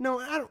 No,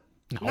 I don't.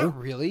 No.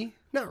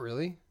 Not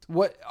really.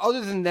 What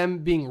other than them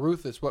being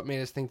ruthless? What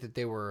made us think that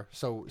they were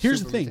so?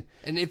 Here's the thing.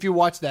 And if you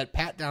watch that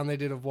pat down they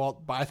did of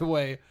Walt, by the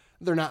way,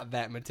 they're not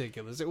that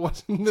meticulous. It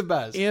wasn't the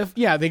best.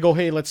 They go,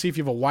 hey, let's see if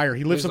you have a wire.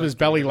 He lifts up his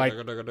belly he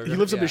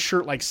lifts up his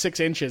shirt like 6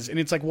 inches, and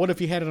it's like, what if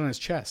he had it on his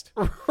chest?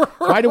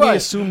 Why do we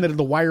assume that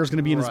the wire is going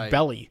to be in his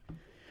belly?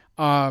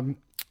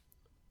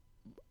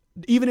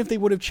 Even if they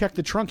would have checked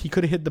the trunk, he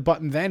could have hit the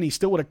button then. He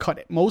still would have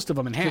cut most of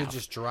them in half.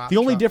 Just dropped the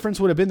only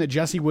difference would have been that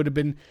Jesse would have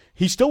been,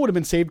 he still would have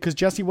been saved because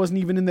Jesse wasn't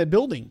even in that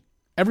building.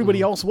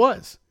 Everybody else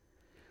was.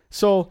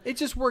 So it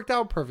just worked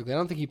out perfectly. I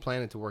don't think he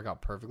planned it to work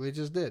out perfectly. It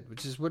just did,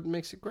 which is what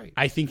makes it great.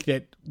 I think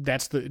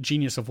that's the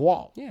genius of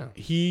Walt. Yeah.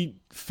 He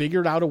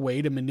figured out a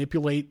way to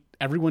manipulate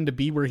everyone to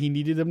be where he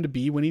needed them to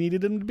be when he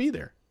needed them to be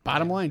there.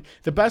 Bottom line.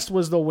 The best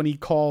was, though, when he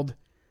called,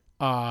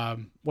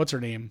 what's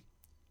her name?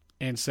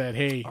 And said,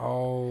 hey.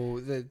 Oh,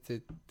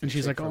 and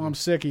she's like, oh, I'm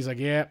sick. He's like,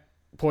 yeah,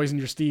 poisoned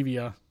your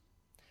stevia.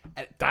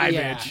 Die,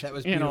 bitch. That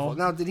was beautiful.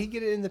 Now, did he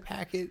get it in the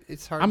packet?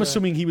 It's hard. I'm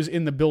assuming he was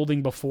in the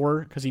building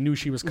before because he knew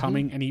she was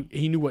coming, and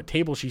he knew what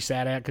table she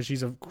sat at because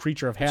she's a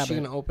creature of habit. Is she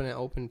going to open an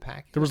open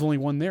packet? There was only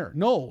one there.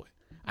 No.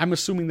 I'm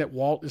assuming that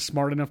Walt is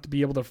smart enough to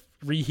be able to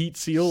reheat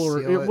seal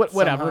or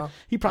whatever. Somehow.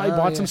 He probably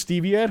bought some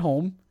stevia at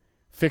home,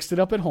 fixed it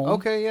up at home.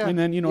 Okay, yeah. And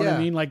then, what I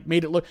mean? Like,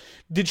 made it look.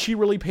 Did she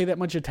really pay that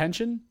much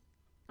attention?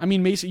 I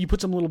mean, Mason, you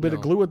put some little bit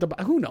of glue at the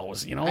bottom. Who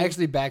knows, I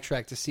actually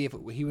backtracked to see if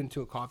he went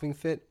into a coughing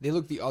fit. They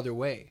looked the other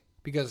way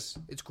because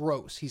it's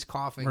gross. He's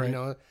coughing,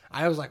 right.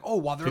 I was like, oh,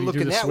 while they're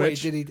looking that way,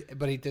 did he?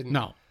 But he didn't.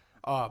 No.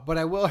 But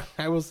I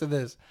will say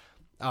this.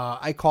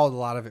 I called a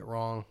lot of it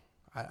wrong.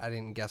 I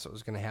didn't guess what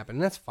was going to happen.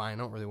 And that's fine.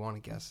 I don't really want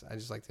to guess. I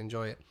just like to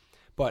enjoy it.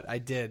 But I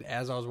did.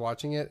 As I was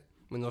watching it,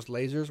 when those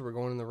lasers were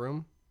going in the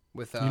room,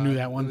 with you knew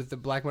that one with the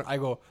black one. I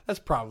go, that's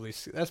probably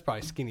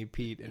Skinny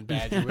Pete and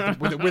Badger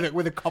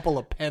with a couple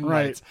of pen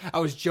lights. I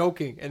was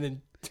joking, and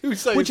then 2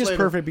 seconds which is later,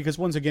 perfect because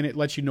once again it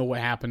lets you know what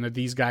happened. That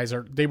these guys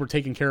they were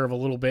taken care of a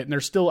little bit, and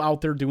they're still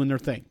out there doing their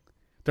thing.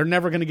 They're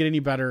never going to get any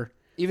better.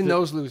 Even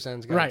those loose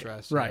ends got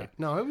addressed. Right. Yeah.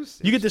 No, it was.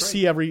 You get to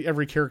see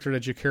every character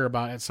that you care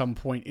about at some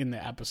point in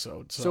the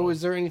episode. So is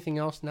there anything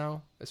else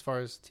now as far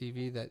as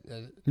TV that?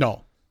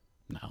 No.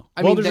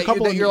 I mean, there's a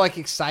couple that you're like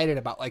excited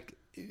about, like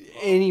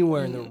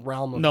anywhere in the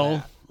realm of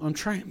that. I'm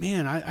trying,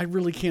 man. I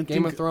really can't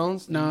Game think. of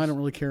Thrones? No, I don't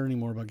really care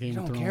anymore about Game of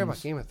Thrones. You don't care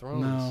about Game of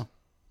Thrones?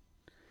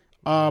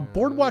 No.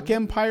 Boardwalk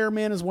Empire,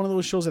 man, is one of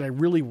those shows that I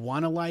really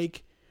want to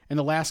like. And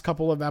the last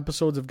couple of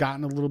episodes have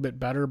gotten a little bit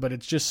better, but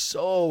it's just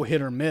so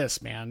hit or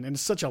miss, man. And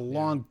it's such a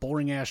long,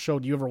 boring-ass show.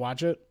 Do you ever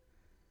watch it?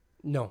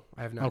 No,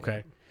 I have not. Okay.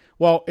 Yet.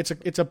 Well, it's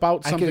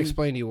about something. I can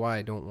explain to you why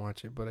I don't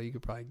watch it, but you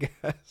could probably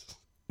guess.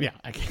 Yeah,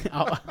 I can.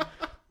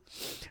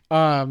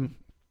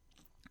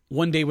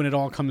 One day when it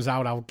all comes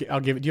out, I'll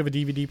give it. Do you have a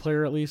DVD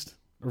player at least?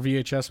 Or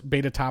VHS?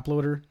 Beta top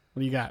loader? What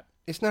do you got?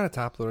 It's not a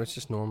top loader. It's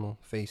just normal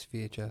face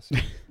VHS.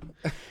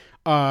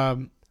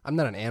 I'm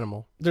not an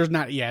animal. There's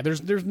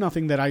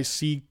nothing that I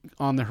see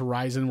on the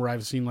horizon where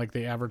I've seen like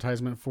the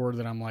advertisement for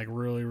that I'm like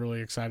really,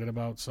 really excited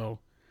about. So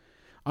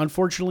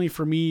unfortunately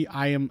for me,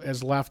 I am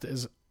as left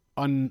as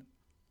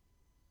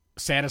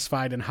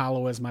unsatisfied and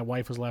hollow as my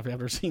wife was left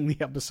after seeing the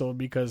episode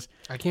because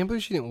I can't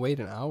believe she didn't wait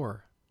an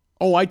hour.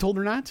 Oh, I told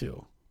her not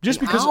to. Just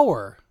an because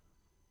hour?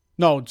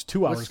 No, it's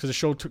 2 hours because the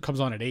show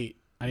comes on at 8.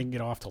 I didn't get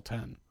off till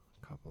 10.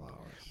 A couple hours.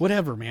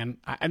 Whatever, man.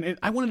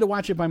 I wanted to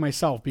watch it by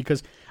myself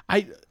because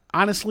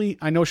honestly,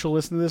 I know she'll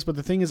listen to this, but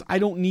the thing is, I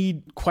don't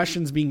need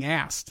questions being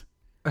asked.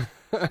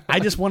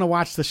 I just want to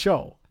watch the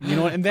show,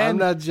 And then I'm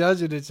not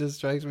judging. It just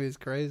strikes me as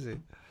crazy.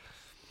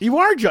 You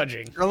are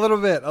judging a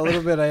little bit.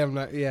 I am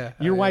not. Yeah.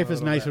 Your wife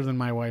is nicer than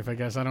my wife, I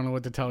guess. I don't know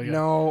what to tell you.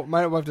 No,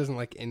 my wife doesn't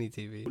like any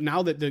TV.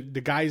 Now that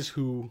the guys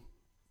who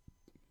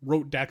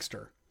wrote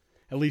Dexter,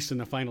 at least in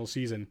the final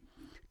season,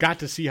 got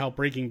to see how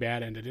Breaking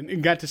Bad ended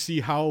and got to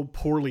see how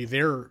poorly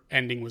their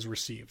ending was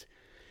received.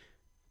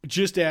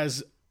 Just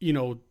as,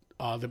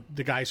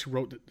 the guys who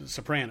wrote The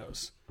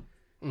Sopranos.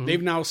 Mm-hmm.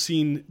 They've now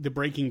seen the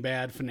Breaking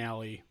Bad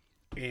finale,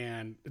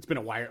 and it's been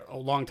a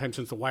long time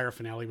since the Wire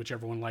finale, which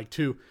everyone liked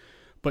too.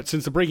 But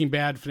since the Breaking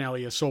Bad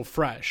finale is so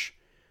fresh,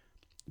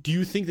 do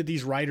you think that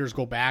these writers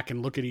go back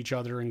and look at each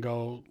other and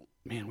go,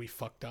 man, we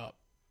fucked up.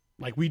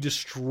 Like we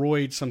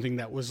destroyed something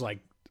that was like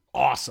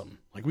awesome.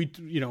 Like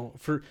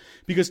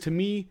because to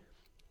me,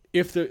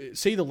 if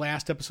the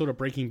last episode of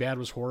Breaking Bad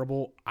was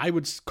horrible, I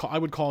would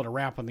call it a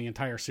wrap on the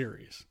entire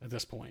series at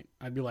this point.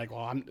 I'd be like,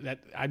 well,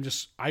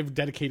 I've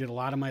dedicated a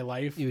lot of my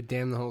life. You would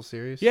damn the whole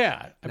series?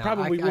 Yeah, I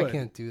probably would. I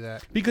can't do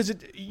that because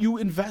you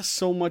invest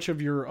so much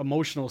of your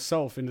emotional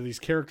self into these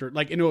characters,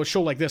 like into a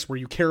show like this where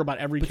you care about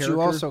every character.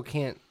 But you also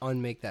can't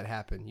unmake that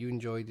happen. You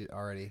enjoyed it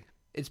already.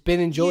 It's been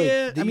enjoyed.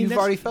 Yeah, I mean, You've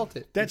already felt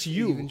it. That's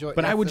You've you. enjoyed-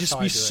 But I would that's just how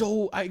be do it.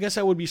 so. I guess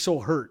I would be so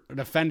hurt and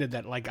offended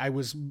that like I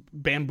was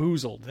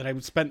bamboozled, that I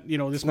would spend this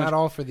It's much. not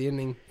all for the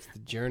ending. It's the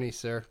journey,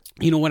 sir.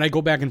 When I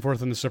go back and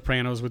forth on The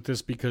Sopranos with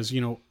this because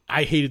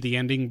I hated the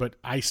ending, but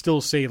I still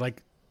say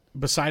like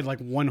beside like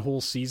one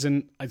whole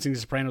season, I think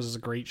The Sopranos is a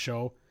great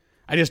show.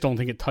 I just don't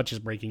think it touches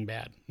Breaking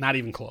Bad. Not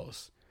even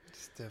close.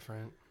 It's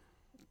different.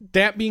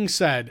 That being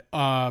said,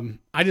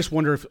 I just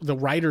wonder if the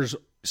writers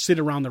sit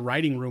around the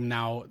writing room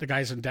now, the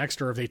guys in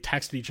Dexter, if they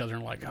texted each other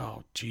and like,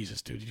 oh,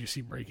 Jesus, dude, did you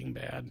see Breaking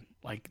Bad?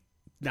 Like,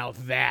 now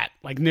that,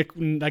 like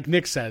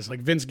Nick says, like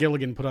Vince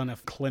Gilligan put on a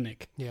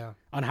clinic Yeah.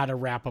 on how to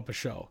wrap up a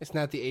show. It's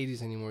not the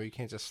 80s anymore. You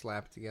can't just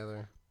slap it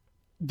together.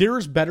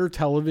 There's better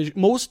television.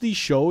 Most of these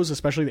shows,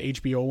 especially the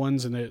HBO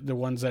ones and the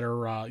ones that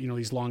are,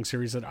 these long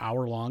series that are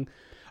hour long.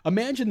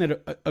 Imagine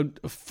that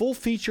a full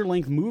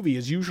feature-length movie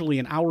is usually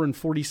an hour and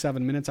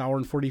 47 minutes, hour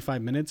and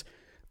 45 minutes.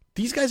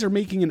 These guys are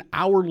making an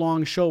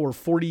hour-long show or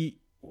 48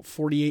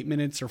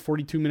 minutes or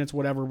 42 minutes,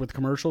 whatever, with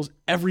commercials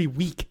every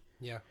week.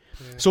 Yeah.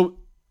 So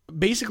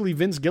basically,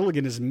 Vince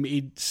Gilligan has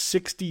made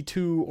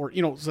 62 or,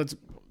 so let's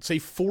say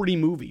 40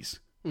 movies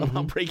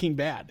about Breaking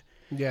Bad.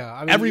 Yeah.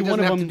 I mean, Every he one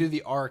doesn't of have them- to do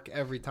the arc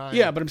every time.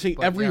 Yeah, but I'm saying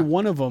every yeah.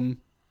 one of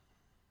them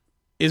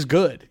is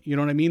good. You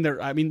know what I mean?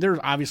 There's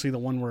obviously the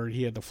one where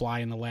he had the fly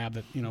in the lab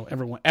that,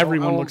 everyone I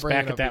won't looks bring it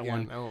back at up that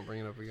again. one. I won't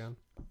bring it up again.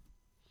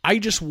 I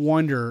just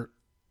wonder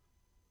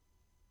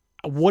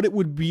what it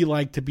would be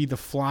like to be the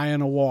fly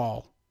on a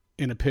wall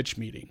in a pitch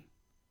meeting.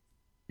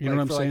 You know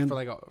what I'm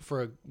saying?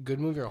 For a good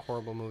movie or a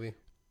horrible movie?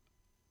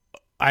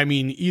 I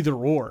mean, either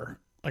or.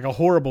 Like a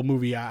horrible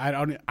movie, I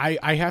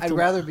have I'd to.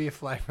 rather be a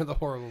fly for the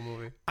horrible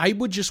movie. I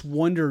would just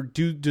wonder,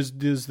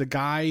 does the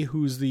guy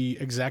who's the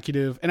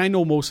executive, and I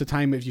know most of the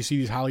time if you see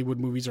these Hollywood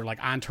movies or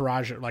like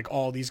Entourage, like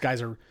all these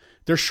guys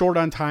they're short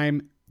on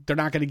time. They're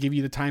not going to give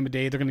you the time of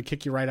day. They're going to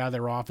kick you right out of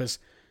their office.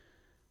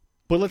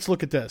 But let's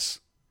look at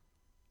this.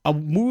 A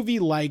movie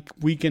like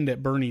Weekend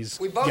at Bernie's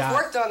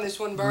worked on this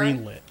one,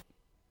 Bern. greenlit.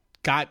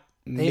 Got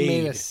They made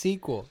a made.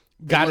 sequel.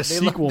 Got a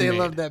sequel They made.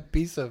 loved that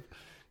piece of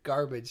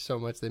garbage so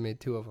much they made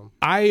two of them.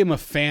 I am a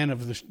fan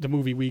of the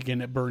movie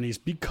Weekend at Bernie's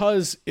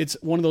because it's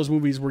one of those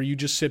movies where you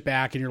just sit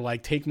back and you're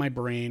like, take my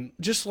brain.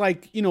 Just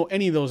like,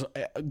 any of those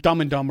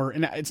Dumb and Dumber,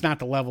 and it's not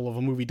the level of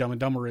a movie Dumb and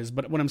Dumber is,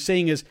 but what I'm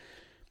saying is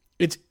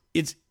it's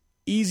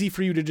easy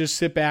for you to just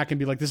sit back and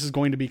be like, this is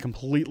going to be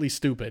completely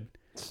stupid.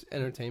 It's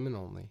entertainment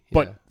only.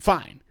 But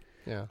fine.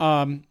 Yeah.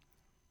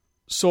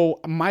 So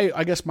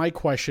I guess my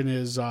question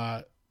is,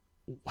 how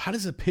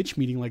does a pitch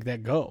meeting like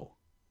that go?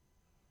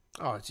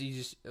 Oh, so you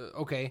just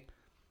okay.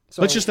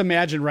 So Let's just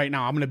imagine right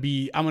now I'm gonna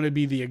be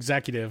the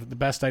executive, the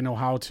best I know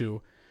how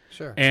to,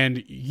 sure.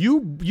 and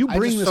you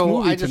bring this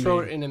movie I to just me.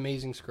 wrote an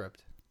amazing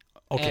script.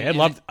 Okay,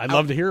 and- I'd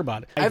love to hear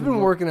about it. I've been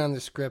working on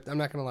this script. I'm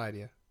not going to lie to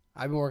you.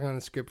 I've been working on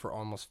the script for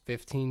almost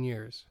 15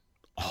 years.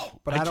 Oh,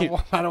 But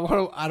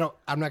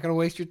I'm not going to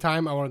waste your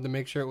time. I wanted to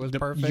make sure it was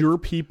perfect. Your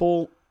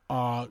people,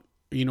 have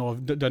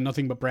done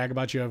nothing but brag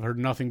about you. I've heard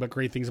nothing but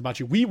great things about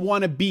you. We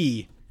want to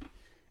be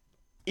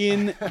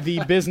in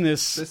the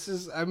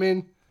business. I'm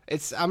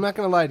not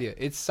going to lie to you.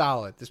 It's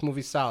solid. This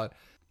movie's solid.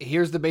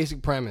 Here's the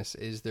basic premise: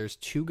 is there's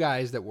two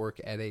guys that work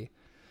at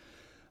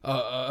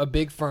a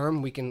big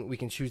firm. We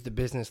can choose the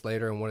business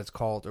later and what it's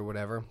called or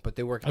whatever. But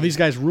they work. Are these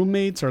guys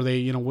roommates? Are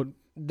they? What?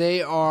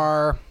 They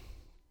are.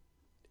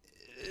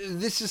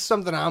 This is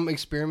something I'm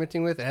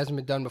experimenting with. It hasn't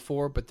been done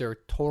before, but they're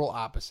total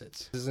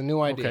opposites. This is a new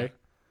idea. Okay.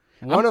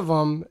 One of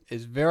them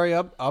is very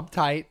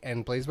uptight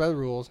and plays by the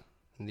rules,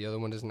 and the other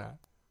one does not.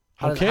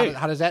 How does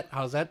that? It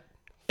float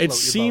your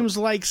seems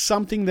boat? like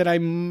something that I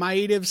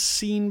might have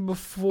seen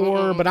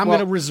before, but I'm well,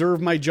 going to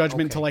reserve my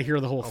judgment okay. until I hear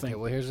the whole Okay, thing.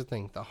 well, here's the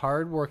thing. The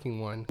hard-working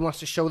one wants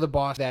to show the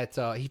boss that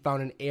he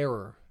found an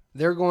error.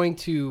 They're going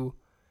to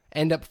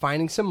end up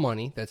finding some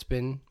money that's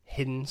been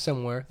hidden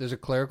somewhere. There's a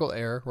clerical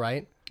error,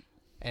 right?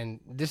 And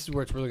this is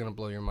where it's really going to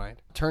blow your mind.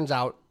 Turns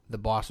out the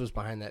boss was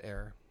behind that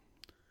error.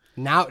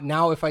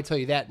 Now, if I tell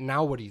you that,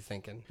 now what are you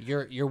thinking?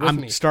 You're with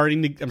me.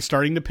 I'm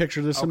starting to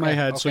picture this in my Okay,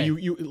 head. So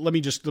okay. you let me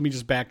just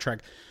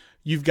backtrack.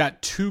 You've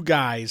got two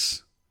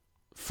guys,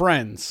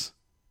 friends.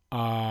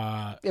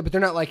 Yeah, but they're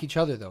not like each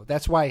other though.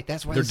 That's why They're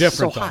this is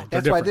different, so though. hot. They're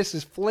That's why different. this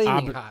is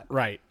flaming hot.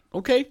 Right.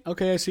 Okay,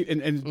 I see.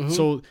 And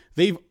so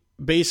they've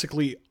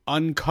basically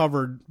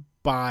uncovered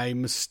by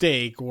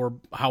mistake or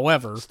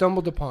however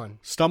Stumbled upon.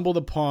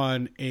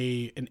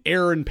 an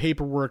error in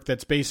paperwork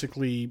that's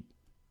basically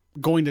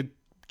going to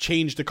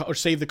change or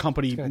save the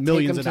company gonna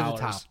millions take of 'em to the dollars.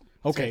 top. It's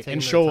gonna Okay, take and 'em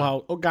to show the how.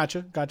 top. Oh,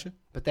 gotcha.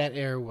 But that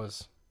error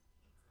was,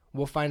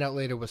 we'll find out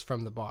later, was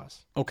from the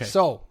boss. Okay.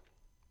 So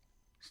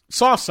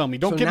Soft sell me.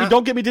 Don't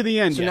So get me to the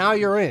end. So yet. now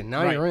you're in.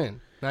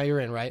 Right. You're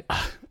in, right?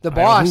 The Who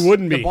boss,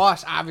 wouldn't be? The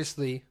boss,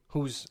 obviously,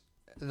 who's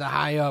the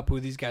high up, who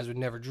these guys would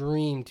never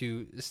dream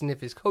to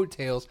sniff his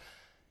coattails.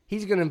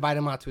 He's going to invite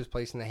him out to his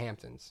place in the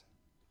Hamptons.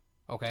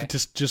 Okay.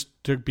 just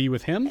to be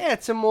with him. Yeah,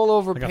 it's some all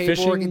over Like a paperwork.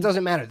 fishing- It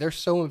doesn't matter. They're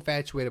so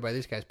infatuated by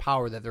this guy's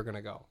power that they're going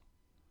to go.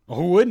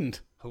 Who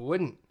wouldn't? Who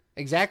wouldn't?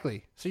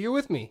 Exactly. So you're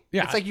with me.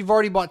 Yeah. It's like you've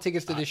already bought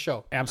tickets to this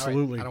show.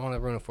 absolutely. All right, I don't want to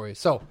ruin it for you.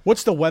 So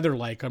What's the weather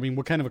like? I mean,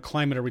 what kind of a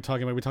climate are we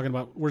talking about? Are we talking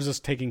about where's this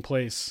taking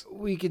place?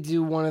 we could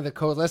do one of the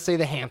coasts. Let's say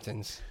the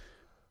Hamptons.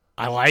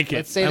 I like it.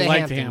 Let's say I the like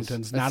Hamptons. the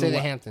Hamptons. Let's Not say a the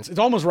lot. Hamptons. It's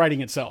almost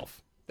writing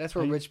itself. That's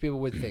where rich people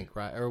would think,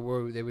 right? Or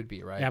where they would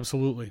be, right?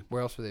 Absolutely.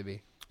 Where else would they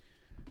be?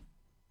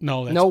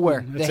 No, that's,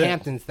 Nowhere. That's The it.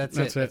 Hamptons. That's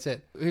That's it. it. That's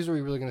it. Here's where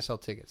you're really going to sell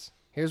tickets.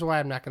 Here's why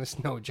I'm not going to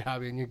snow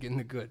job you and you're getting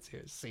the goods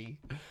here. See,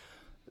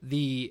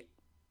 the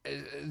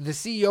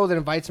CEO that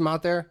invites him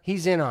out there,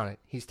 he's in on it.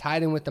 He's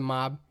tied in with the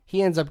mob.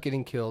 He ends up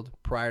getting killed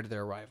prior to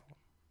their arrival.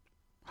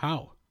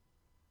 How?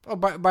 Oh,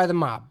 by the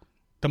mob.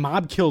 The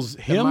mob kills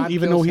him, mob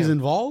even kills though he's him.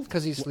 involved.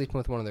 Because he's sleeping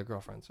with one of their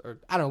girlfriends. Or,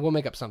 I don't know, we'll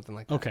make up something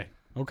like that.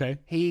 Okay.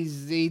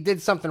 He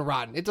did something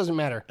rotten. It doesn't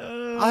matter.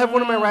 I'll have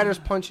one of my writers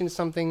punch in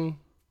something.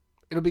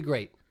 It'll be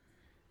great.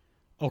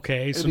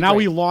 Okay. So be now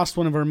great. we lost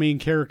one of our main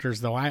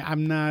characters, though.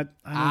 I'm not.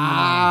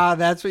 I don't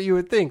know. That's what you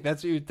would think.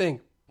 That's what you would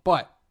think.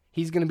 But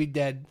he's going to be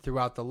dead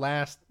throughout the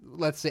last,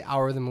 let's say,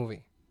 hour of the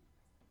movie.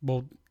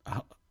 Well,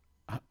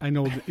 I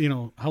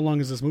know. How long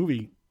is this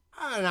movie?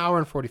 An hour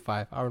and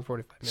 45. Hour and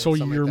 45 minutes. So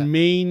something your like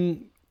that.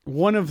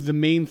 one of the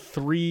main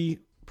three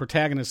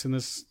protagonists in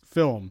this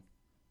film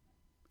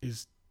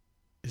is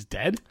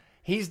dead.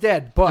 He's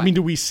dead, but... I mean,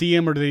 do we see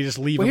him or do they just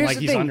leave well, him here's like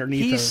the he's thing.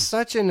 underneath? He's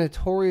such a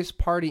notorious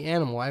party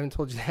animal. I haven't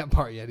told you that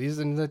part yet. He's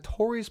a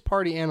notorious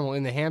party animal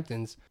in the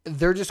Hamptons.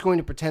 They're just going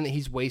to pretend that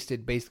he's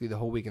wasted basically the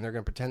whole week, and they're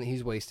going to pretend that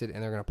he's wasted,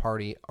 and they're going to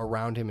party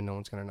around him, and no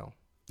one's going to know.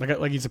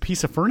 like he's a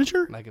piece of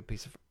furniture? Like a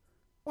piece of...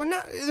 Well,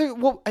 not...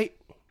 Well,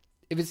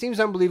 if it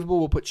seems unbelievable,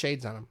 we'll put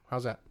shades on him.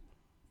 How's that?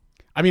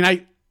 I mean,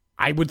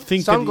 I would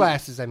think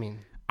Sunglasses, I mean.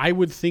 I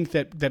would think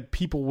that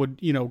people would,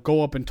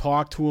 go up and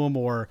talk to him,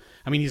 or,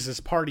 I mean, he's this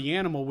party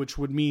animal, which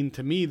would mean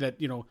to me that,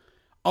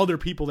 other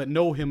people that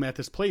know him at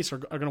this place are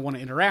going to want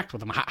to interact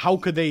with him. How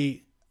could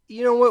they?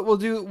 You know what we'll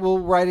do? We'll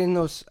write in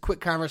those quick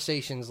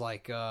conversations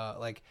like,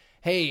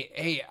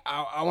 hey,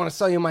 I want to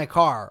sell you my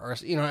car, or,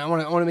 I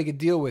want to make a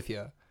deal with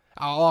you.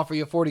 I'll offer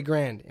you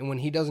 $40,000. And when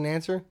he doesn't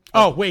answer,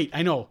 Oh, wait,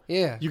 I know.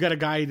 Yeah. You got a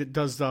guy that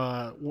does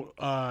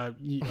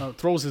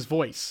throws his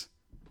voice.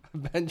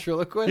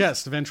 ventriloquist.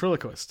 Yes, the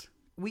ventriloquist.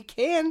 We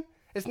can.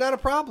 It's not a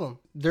problem.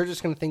 They're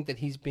just going to think that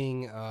he's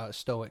being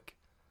stoic.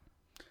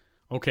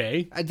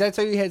 Okay. Did I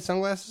tell you he had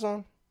sunglasses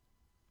on?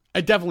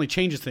 It definitely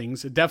changes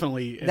things.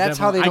 That's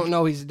how they don't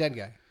know he's a dead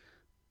guy.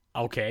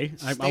 Okay.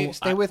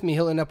 Stay with me.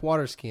 He'll end up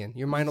water skiing.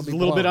 Your mind will It's be a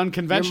little blown. bit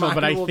unconventional, Your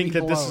but mind I will think be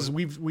that this blown.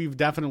 is we've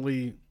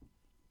definitely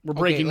we're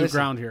breaking new listen.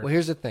 ground here. Well,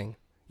 here's the thing.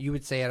 You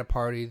would say at a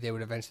party they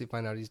would eventually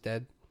find out he's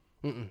dead.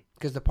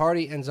 Because the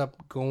party ends up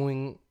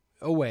going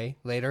away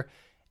later,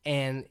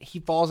 and he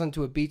falls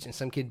onto a beach, and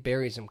some kid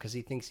buries him because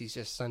he thinks he's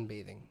just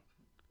sunbathing.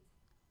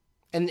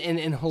 And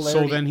hilarity.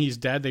 So then he's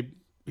dead.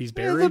 He's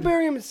Yeah, they'll buried.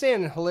 bury him in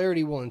sand, and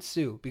hilarity will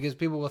ensue because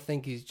people will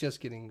think he's just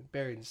getting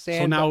buried in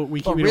sand. So now but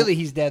we really don't-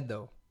 he's dead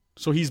though.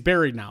 So he's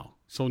buried now.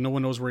 So no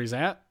one knows where he's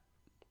at.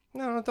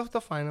 No, they'll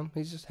find him.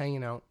 He's just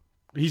hanging out.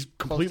 He's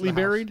completely house.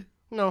 buried.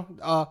 No,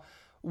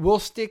 we'll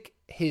stick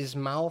his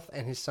mouth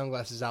and his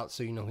sunglasses out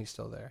so you know he's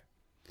still there.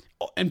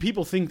 And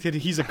people think that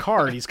he's a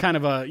card. He's kind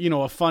of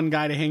a fun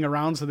guy to hang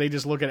around. So they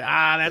just look at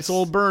that's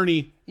old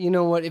Bernie. You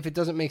know what? If it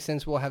doesn't make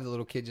sense, we'll have the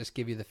little kid just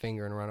give you the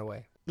finger and run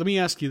away. Let me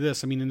ask you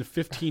this. I mean, in the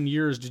 15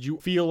 years, did you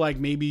feel like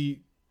maybe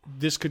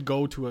this could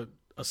go to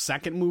a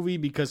second movie?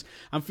 Because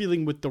I'm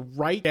feeling with the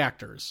right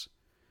actors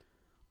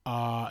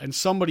and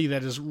somebody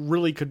that is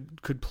really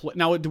could play.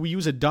 Now, do we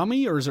use a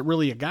dummy or is it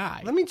really a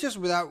guy? Let me just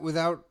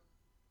without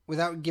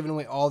giving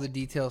away all the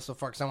details so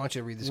far, because I want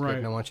you to read the script Right.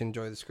 and I want you to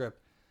enjoy the script.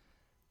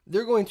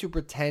 They're going to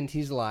pretend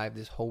he's alive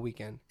this whole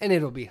weekend, and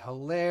it'll be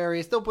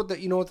hilarious. They'll put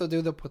you know what they'll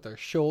do? They'll put their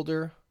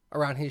shoulder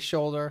around his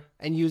shoulder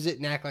and use it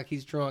and act like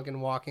he's drunk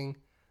and walking.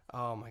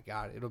 Oh my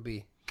god, it'll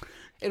be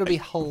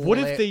hilarious. What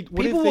if they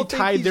People will think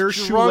tied he's their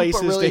drunk, but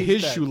shoelaces really to he's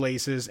his dead.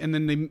 shoelaces, and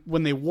then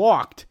when they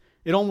walked,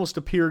 it almost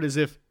appeared as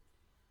if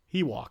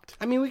he walked.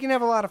 I mean, we can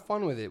have a lot of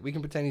fun with it. We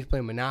can pretend he's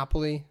playing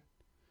Monopoly,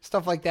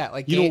 stuff like that,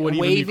 like You know what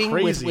would even be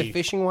waving with crazy?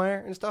 fishing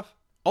wire and stuff.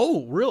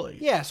 Oh, really?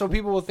 Yeah, so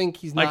people will think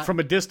he's Like not. from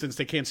a distance,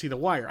 they can't see the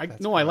wire. I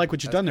That's like correct.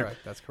 what you've That's done there. correct.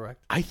 That's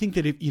correct. I think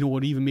that if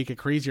would even make it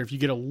crazier if you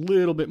get a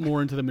little bit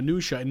more into the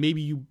minutia and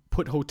maybe you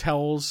put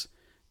hotels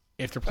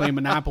if they're playing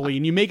Monopoly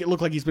and you make it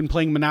look like he's been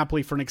playing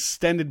Monopoly for an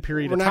extended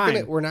period of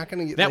time. We're not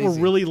gonna get That will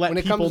lazy. really let When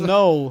it people comes to-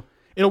 know.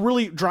 It'll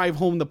really drive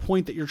home the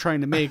point that you're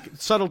trying to make.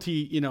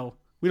 Subtlety,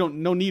 we don't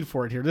no need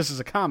for it here. This is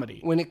a comedy.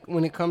 When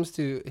it comes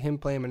to him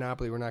playing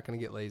Monopoly, we're not going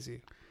to get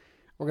lazy.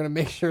 We're going to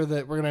make sure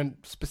that we're going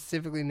to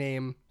specifically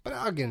name. But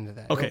I'll get into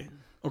that. Okay.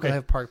 We'll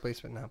have Park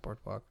Place, but not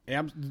Boardwalk.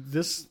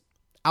 This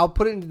I'll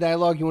put it into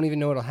dialogue. You won't even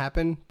know it'll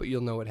happen, but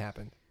you'll know what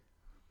happened.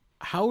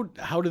 how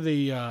do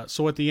they?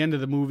 So at the end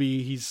of the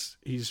movie,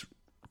 he's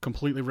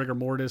completely rigor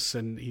mortis,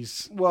 and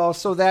he's Well,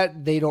 so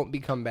that they don't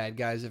become bad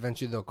guys.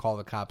 Eventually, they'll call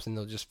the cops and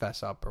they'll just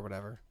fess up or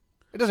whatever.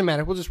 It doesn't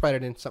matter. We'll just write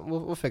it in. Something.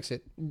 We'll fix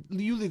it.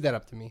 You leave that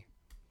up to me.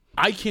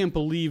 I can't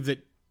believe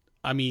that.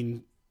 I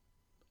mean,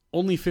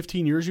 only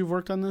 15 years you've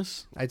worked on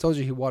this? I told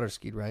you he water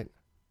skied, right?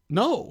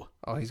 No.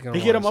 Oh, he's gonna.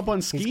 They get wanna him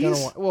up ski. on He's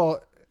skis? gonna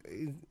well,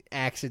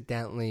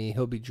 accidentally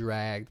he'll be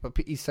dragged, but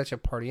he's such a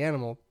party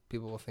animal.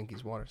 People will think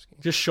he's water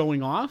skiing. Just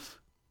showing off?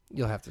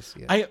 You'll have to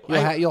see it. You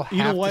You'll have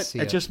know to what? see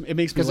It just it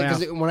makes me laugh.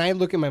 Because when I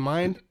look in my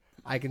mind,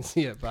 I can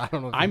see it, but I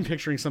don't know. If I'm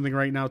picturing something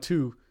right now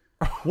too.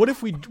 What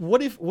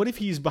if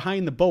he's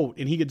behind the boat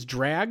and he gets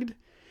dragged,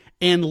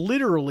 and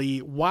literally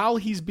while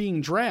he's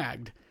being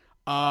dragged,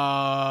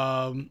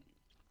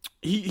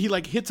 he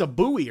like hits a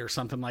buoy or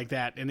something like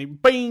that, and they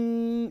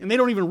bang, and they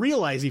don't even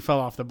realize he fell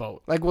off the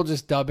boat. like we'll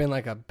just dub in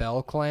like a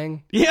bell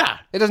clang. Yeah,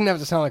 It doesn't have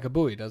to sound like a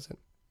buoy, does it?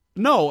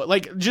 no,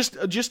 like just.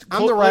 I'm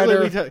the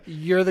writer.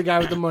 You're the guy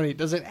with the money.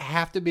 Does it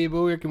have to be a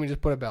buoy, or can we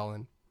just put a bell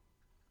in?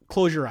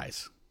 Close your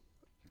eyes.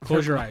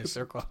 Close your eyes.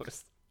 They're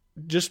closed.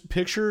 Just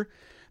picture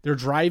they're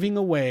driving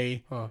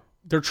away. Huh.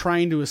 They're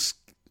trying to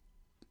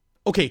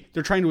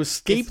they're trying to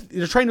escape.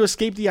 They're trying to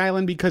escape the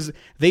island because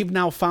they've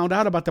now found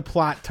out about the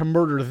plot to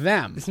murder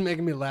them. This is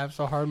making me laugh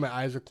so hard my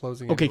eyes are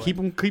closing. Okay,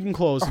 anyway. keep them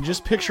closed, and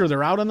just picture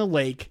they're out on the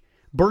lake.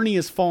 Bernie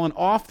has fallen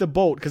off the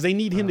boat because they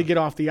need him to get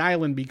off the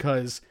island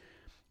because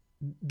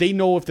they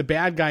know if the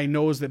bad guy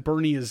knows that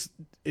Bernie is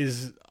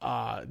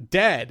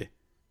dead,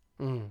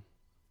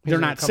 they're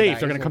not safe.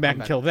 They're going to come back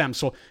and kill them.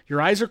 So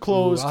your eyes are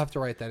closed. I'll have to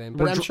write that in,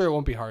 but I'm sure it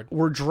won't be hard.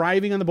 We're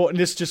driving on the boat, and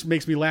this just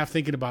makes me laugh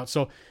thinking about.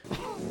 So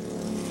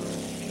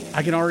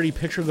I can already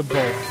picture the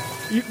boat.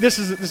 This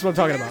is what I'm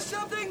talking about.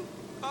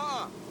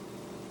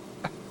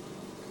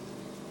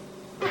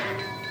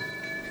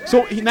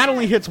 So he not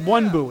only hits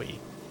one buoy,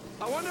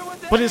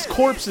 but his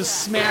corpse is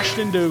smashed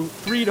into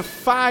 3 to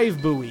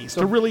 5 buoys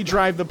to really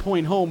drive the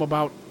point home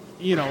about,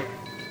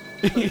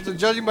 So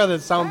judging by the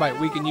soundbite,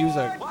 we can use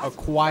a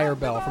choir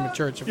bell from a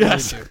church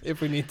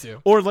if we need to.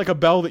 Or like a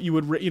bell that you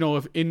would,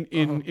 if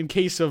in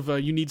case of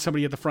you need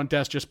somebody at the front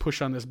desk, just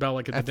push on this bell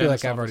like at the I feel like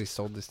dentist I've office. already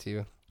sold this to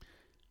you.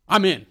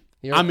 I'm in.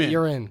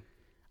 You're in.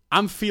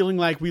 I'm feeling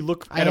like we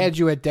look. I had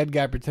you at Dead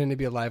Guy pretending to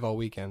be alive all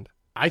weekend.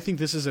 I think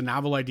this is a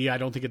novel idea. I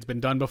don't think it's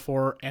been done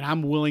before, and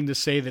I'm willing to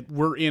say that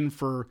we're in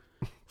for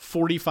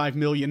 $45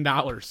 million.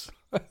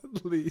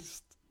 At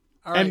least.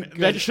 All And right,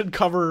 that good. should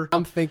cover.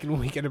 I'm thinking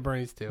Weekend at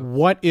Bernie's too.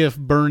 What if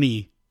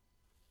Bernie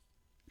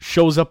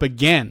shows up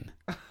again?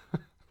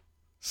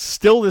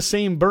 Still the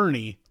same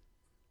Bernie.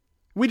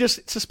 We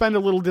just suspend a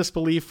little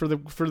disbelief for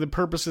the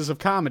purposes of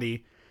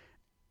comedy,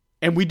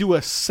 and we do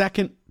a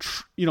second,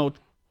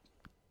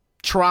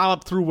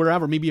 trollop through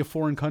wherever, maybe a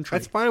foreign country.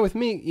 That's fine with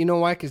me. You know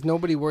why? Because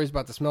nobody worries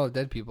about the smell of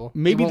dead people.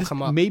 Maybe it won't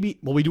come up. we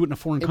do it in a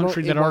foreign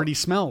country that already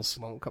smells.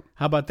 Won't come.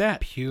 How about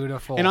that?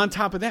 Beautiful. And on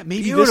top of that,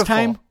 maybe Beautiful. this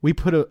time we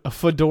put a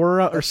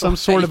fedora or some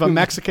sort of a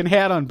Mexican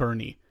hat on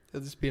Bernie.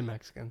 It'll just be a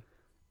Mexican.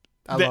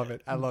 I love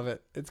it. I love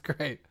it. It's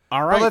great.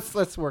 All right. Well,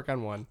 let's work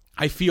on one.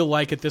 I feel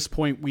like at this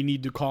point we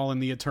need to call in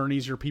the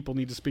attorneys. Your people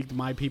need to speak to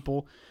my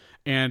people,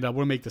 and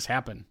we'll make this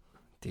happen.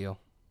 Deal.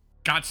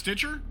 Got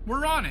Stitcher?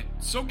 We're on it,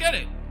 so get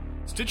it.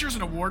 Stitcher's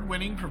an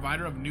award-winning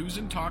provider of news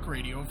and talk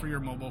radio for your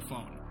mobile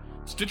phone.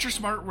 Stitcher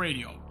Smart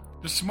Radio,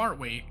 the smart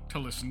way to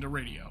listen to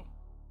radio.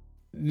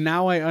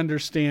 Now I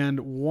understand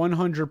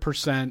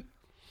 100%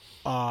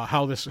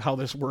 how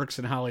this works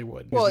in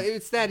Hollywood. Well,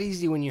 it's that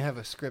easy when you have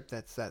a script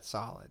that's that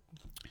solid.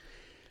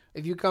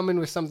 If you come in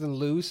with something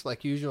loose,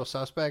 like Usual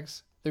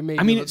Suspects, there may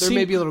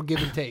be a little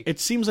give and take. It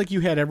seems like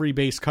you had every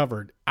base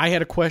covered. I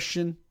had a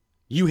question,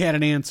 you had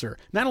an answer.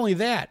 Not only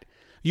that,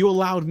 you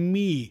allowed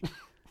me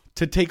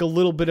to take a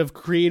little bit of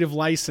creative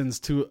license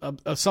to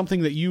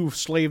something that you've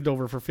slaved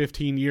over for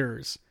 15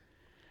 years.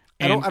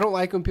 I don't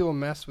like when people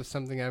mess with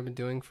something I've been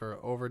doing for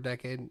over a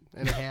decade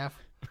and a half.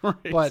 Right.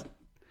 But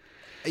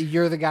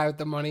you're the guy with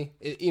the money.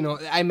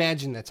 I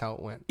imagine that's how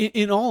it went.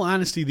 In all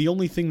honesty, the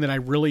only thing that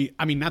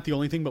not the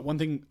only thing, but one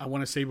thing I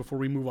want to say before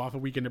we move off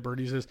of Weekend at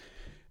Bernie's is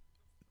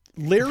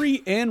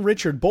Larry and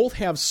Richard both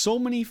have so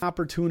many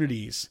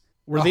opportunities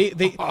where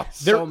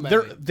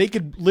they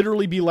could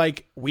literally be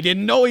like, we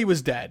didn't know he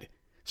was dead.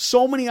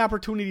 So many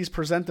opportunities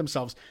present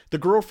themselves. The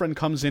girlfriend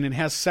comes in and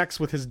has sex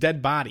with his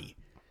dead body.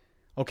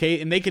 Okay,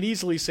 and they could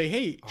easily say,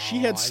 "Hey, she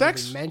had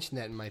sex." I didn't mention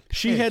that in my pitch.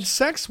 She had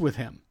sex with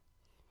him.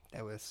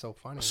 That was so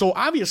funny. So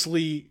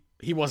obviously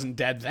he wasn't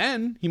dead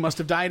then. He must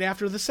have died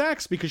after the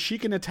sex because she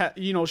can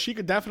she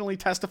could definitely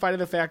testify to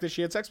the fact that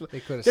she had sex with.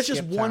 That's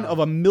just one of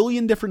a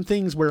million different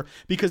things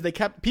because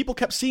people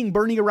kept seeing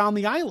Bernie around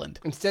the island.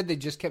 Instead, they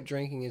just kept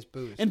drinking his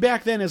booze. And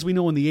back then, as we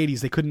know in the 80s,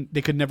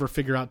 they could never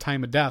figure out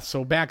time of death.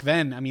 So back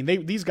then,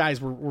 these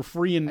guys were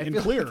free and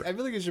clear. I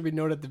feel like it should be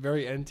noted at the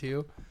very end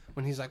too,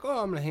 when he's like,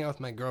 "Oh, I'm gonna hang out with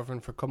my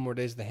girlfriend for a couple more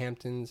days at the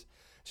Hamptons."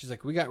 She's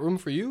like, "We got room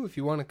for you if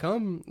you want to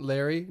come,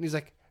 Larry." And he's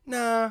like,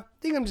 "Nah, I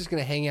think I'm just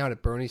going to hang out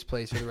at Bernie's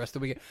place for the rest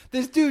of the weekend."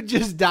 This dude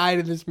just died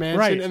in this mansion,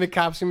 right. And the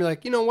cops going to be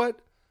like, "You know what?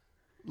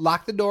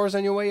 Lock the doors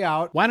on your way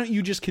out." Why don't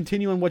you just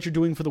continue on what you're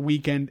doing for the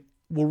weekend?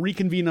 We'll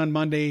reconvene on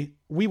Monday.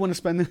 We want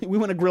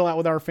to grill out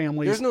with our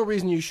families. There's no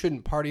reason you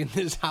shouldn't party in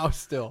this house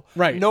still.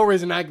 Right. No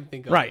reason I can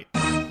think of. Right.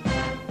 All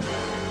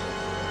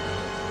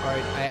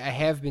right, I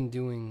have been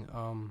doing,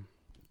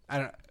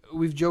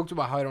 we've joked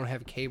about how I don't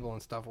have cable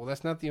and stuff. Well,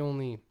 that's not the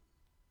only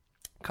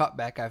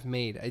cutback I've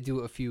made. I do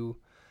a few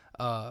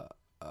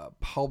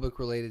public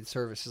related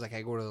services. Like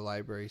I go to the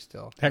library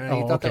still. Heck, And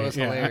he thought that was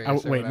yeah.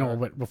 hilarious. Wait, no,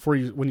 but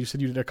when you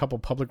said you did a couple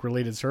public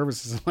related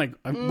services, I'm like,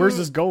 where's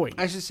this going?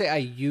 I should say I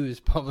use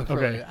public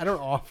Okay. related. I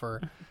don't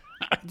offer.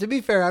 To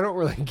be fair, I don't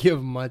really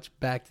give much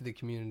back to the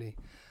community.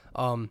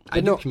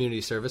 I do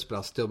community service, but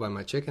I'll still buy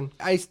my chicken.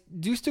 I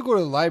do still go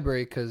to the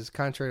library because,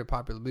 contrary to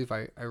popular belief,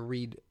 I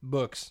read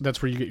books.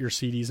 That's where you get your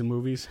CDs and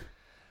movies.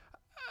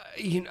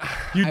 You know,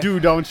 You do,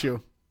 don't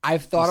you?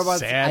 I've thought about.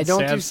 Sad, I don't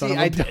sad do. son of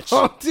a I bitch.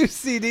 don't do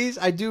CDs.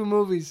 I do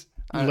movies.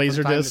 From time to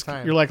Laserdisc.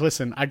 time. You're like,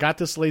 listen, I got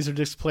this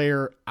Laserdisc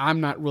player. I'm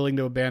not willing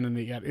to abandon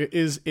it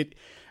yet.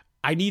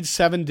 I need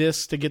 7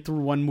 discs to get through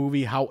one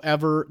movie.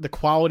 However, the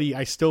quality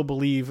I still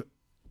believe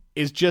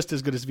is just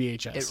as good as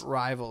VHS. It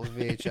rivals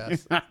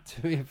VHS.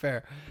 To be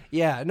fair,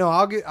 yeah. No,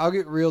 I'll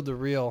get reel to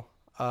reel.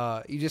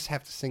 You just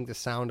have to sync the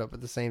sound up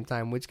at the same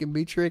time, which can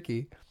be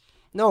tricky.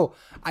 No,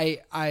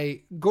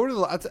 I go to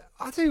the.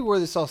 I'll tell you where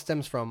this all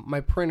stems from.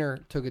 My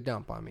printer took a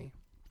dump on me,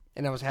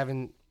 and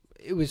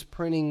it was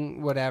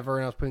printing whatever,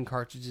 and I was putting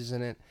cartridges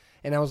in it,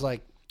 and I was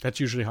like, That's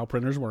usually how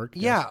printers work.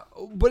 yes.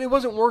 yeah, but it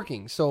wasn't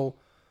working, so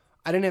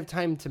I didn't have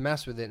time to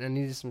mess with it, and I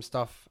needed some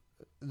stuff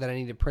that I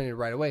needed printed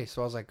right away.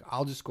 So I was like,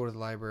 I'll just go to the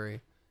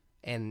library,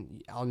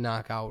 and I'll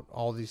knock out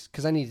all these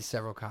because I needed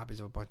several copies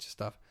of a bunch of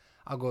stuff.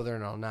 I'll go there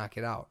and I'll knock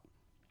it out.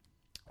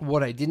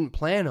 What I didn't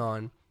plan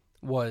on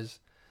was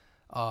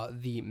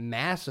the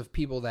mass of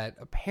people that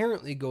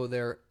apparently go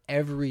there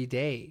every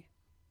day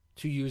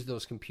to use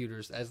those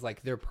computers as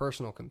like their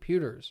personal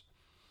computers.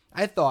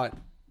 I thought,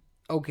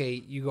 okay,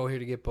 you go here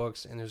to get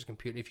books and there's a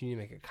computer. If you need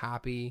to make a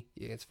copy,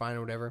 it's fine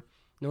or whatever.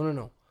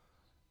 No.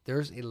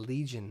 There's a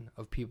legion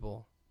of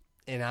people,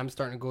 and I'm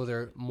starting to go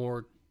there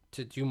more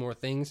to do more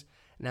things,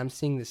 and I'm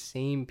seeing the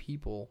same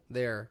people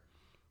there.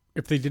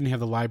 If they didn't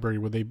have the library,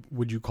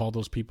 would you call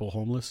those people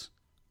homeless?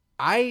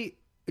 I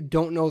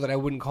don't know that I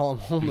wouldn't call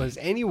them homeless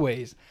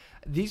anyways.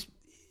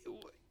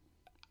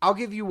 I'll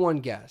give you one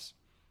guess.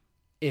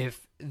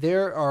 If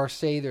there are,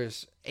 say,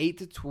 there's 8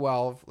 to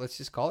 12, let's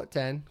just call it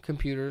 10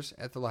 computers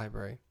at the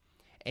library,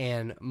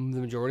 and the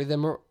majority of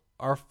them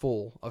are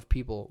full of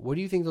people, what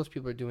do you think those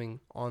people are doing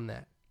on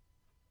that?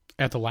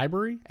 At the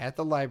library? At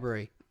the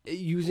library,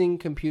 using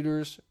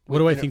computers. What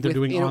do I think they're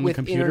doing on the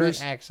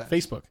computers? Internet access.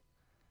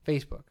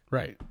 Facebook.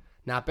 Right.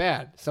 Not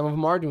bad. Some of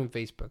them are doing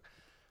Facebook.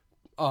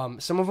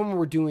 Some of them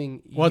were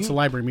doing. Well, it's a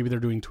library. Maybe they're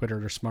doing Twitter.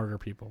 They're smarter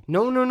people.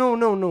 No.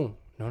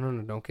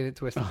 Don't get it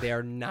twisted. They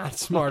are not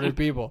smarter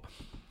people.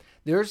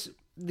 There's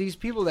these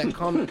people that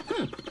come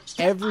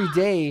every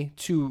day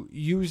to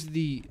use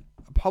the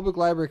public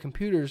library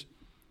computers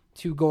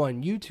to go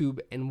on YouTube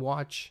and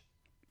watch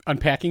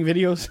Unpacking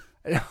videos?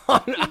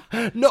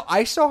 No,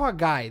 I saw a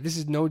guy. This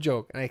is no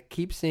joke, and I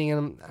keep seeing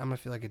him. I'm gonna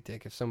feel like a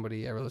dick if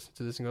somebody ever listens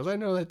to this and goes, "I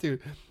know that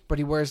dude," but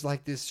he wears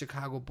like this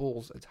Chicago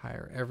Bulls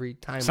attire every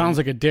time. Sounds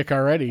like a dick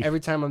already.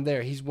 Every time I'm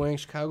there, he's wearing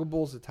Chicago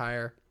Bulls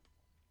attire.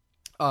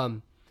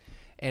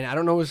 And I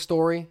don't know his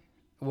story,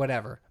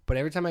 whatever. But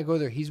every time I go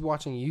there, he's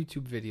watching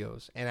YouTube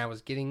videos. And I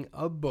was getting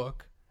a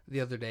book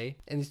the other day,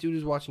 and this dude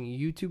was watching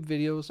YouTube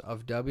videos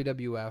of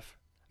WWF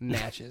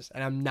matches,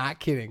 and I'm not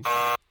kidding.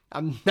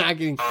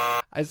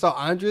 I saw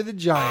Andre the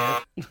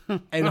Giant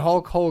and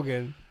Hulk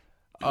Hogan.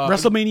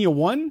 WrestleMania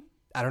 1?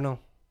 I don't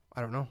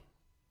know.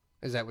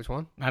 Is that which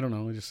one? I don't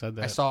know. I just said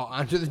that. I saw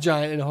Andre the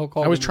Giant and Hulk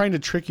Hogan. I was trying to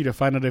trick you to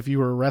find out if you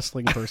were a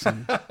wrestling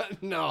person.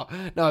 No.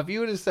 If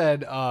you would have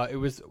said it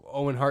was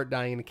Owen Hart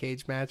dying in a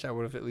cage match, I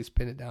would have at least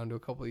pinned it down to a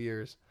couple of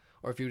years.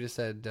 Or if you would have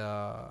said,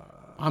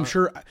 I'm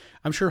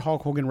sure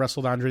Hulk Hogan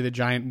wrestled Andre the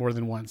Giant more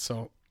than once.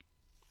 So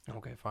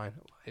okay, fine.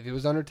 If it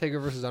was Undertaker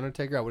versus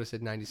Undertaker, I would have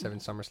said 97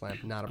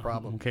 SummerSlam. Not a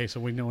problem. Okay, so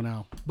we know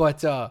now.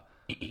 But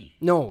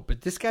no,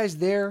 but this guy's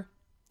there.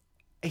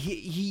 He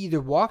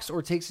either walks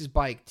or takes his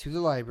bike to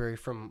the library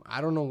from I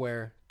don't know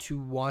where to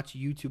watch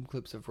YouTube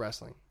clips of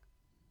wrestling.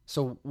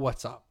 So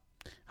what's up?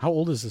 How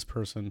old is this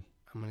person?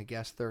 I'm going to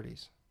guess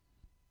 30s.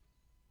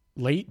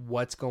 Late?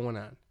 What's going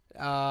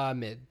on?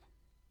 Mid.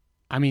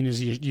 I mean, do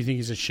you think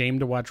he's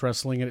ashamed to watch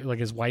wrestling? Like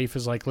his wife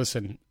is like,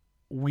 listen,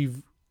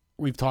 we've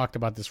talked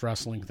about this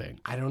wrestling thing.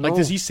 I don't know. Like,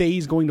 does he say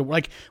he's going to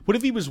like? What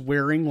if he was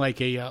wearing like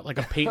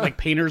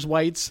painter's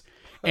whites,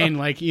 and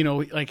like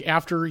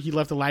after he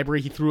left the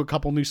library, he threw a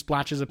couple new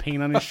splotches of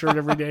paint on his shirt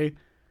every day.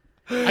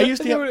 I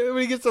used to when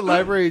he gets to the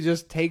library, he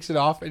just takes it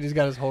off and he's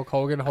got his Hulk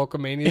Hogan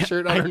Hulkamania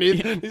shirt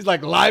underneath. He's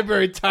like,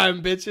 library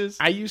time, bitches.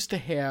 I used to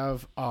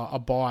have a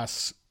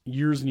boss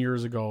years and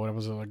years ago when I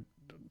was a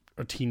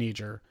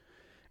teenager,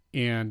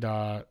 and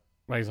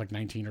he's like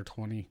 19 or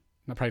 20,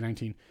 probably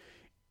 19.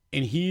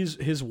 And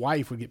his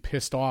wife would get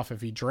pissed off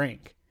if he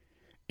drank.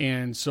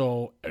 And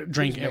so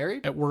drank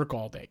at work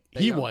all day.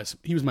 He was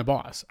my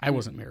boss. I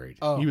wasn't married.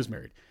 Oh. He was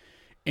married.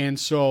 And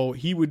so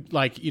he would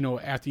at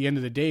the end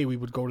of the day, we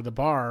would go to the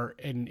bar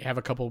and have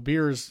a couple of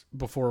beers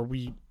before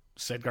we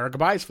said our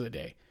goodbyes for the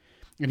day.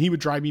 And he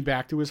would drive me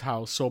back to his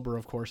house, sober,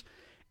 of course.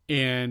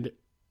 And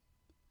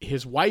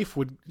his wife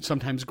would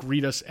sometimes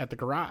greet us at the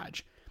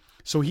garage.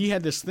 So he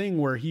had this thing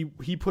where he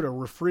put a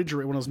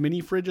refrigerator, one of those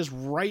mini fridges,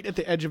 right at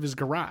the edge of his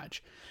garage,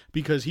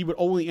 because he would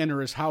only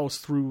enter his house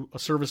through a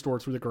service door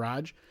through the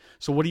garage.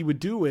 So what he would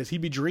do is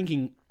he'd be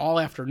drinking all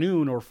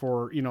afternoon or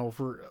for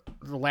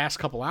the last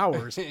couple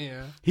hours.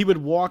 Yeah. He would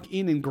walk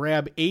in and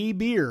grab a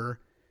beer.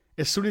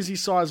 As soon as he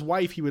saw his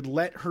wife, he would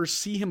let her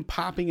see him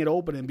popping it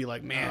open and be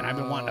like, "Man, I've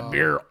been wanting a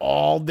beer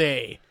all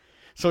day."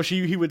 So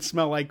he would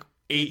smell like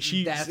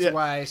That's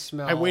why I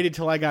smell. I waited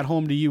till I got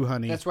home to you,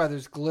 honey. That's why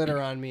there's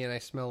glitter on me and I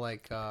smell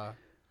like Walgreens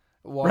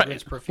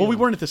Right. perfume. Well, we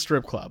weren't at the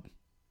strip club.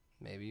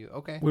 Maybe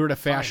okay. We were at a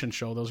fashion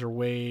show. Those are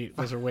way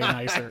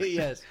nicer.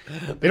 Yes.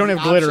 They don't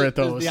have glitter at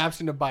those. There's the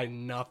option to buy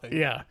nothing.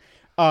 Yeah.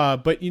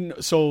 But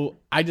so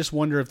I just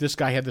wonder if this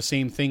guy had the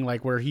same thing,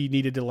 like where he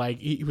needed to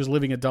he was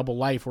living a double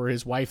life where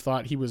his wife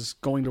thought he was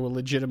going to a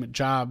legitimate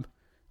job,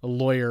 a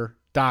lawyer,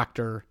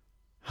 doctor.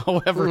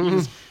 However,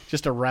 he's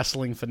just a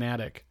wrestling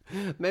fanatic.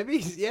 Maybe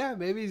he's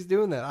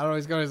doing that. I don't know.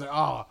 He's going to say,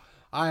 "Oh,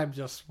 I am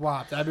just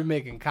swapped. I've been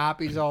making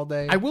copies all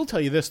day." I will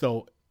tell you this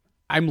though.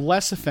 I'm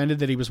less offended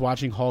that he was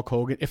watching Hulk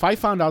Hogan. If I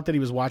found out that he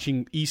was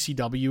watching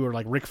ECW or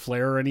like Ric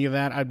Flair or any of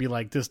that, I'd be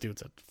like, this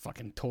dude's a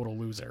fucking total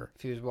loser.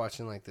 If he was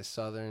watching like the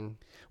Southern,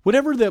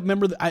 whatever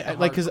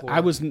because I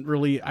wasn't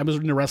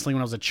into wrestling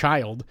when I was a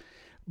child,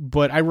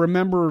 but I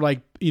remember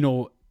like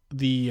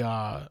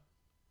the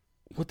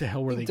what the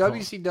hell were they called?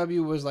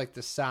 WCW was like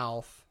the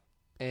South,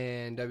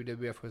 and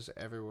WWF was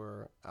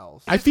everywhere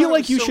else. I feel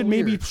like you should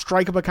maybe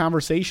strike up a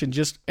conversation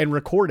and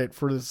record it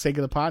for the sake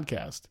of the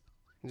podcast.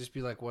 And just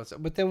be like, "What's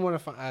up?" But then what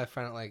if I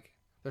find out like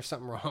there's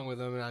something wrong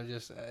with him, and I'm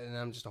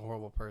just a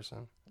horrible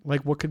person?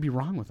 Like, what could be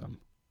wrong with him?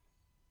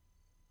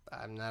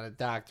 I'm not a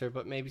doctor,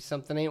 but maybe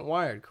something ain't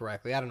wired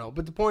correctly. I don't know.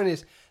 But the point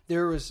is,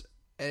 there was.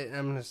 And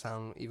I'm gonna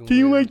sound even. Do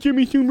you like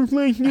Jimmy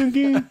Superfly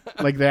again?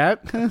 Like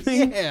that kind of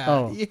thing?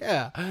 Yeah,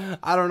 yeah.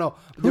 I don't know.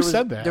 Who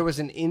said that? There was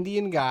an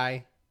Indian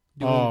guy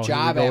doing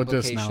job here we go with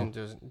this now.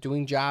 applications.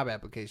 Doing job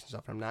application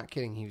stuff. I'm not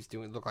kidding. He was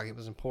doing. Looked like it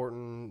was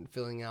important,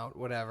 filling out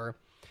whatever.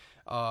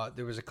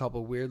 There was a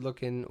couple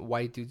weird-looking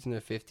white dudes in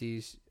their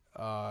 50s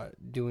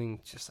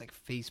doing just like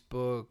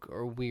Facebook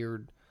or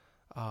weird.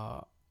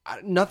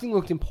 Nothing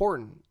looked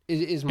important.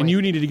 And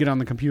you needed to get on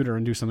the computer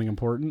and do something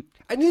important?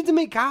 I needed to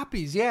make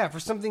copies, yeah, for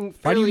something.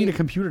 Why do you need a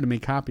computer to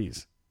make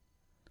copies?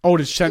 Oh,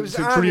 to send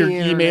through your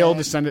email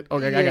to send it.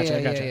 Okay,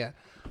 I got you. Yeah.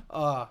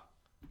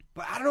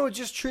 But I don't know. It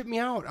just tripped me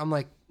out. I'm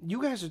like,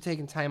 you guys are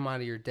taking time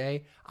out of your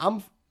day.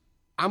 I'm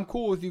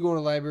cool with you going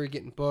to the library,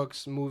 getting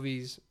books,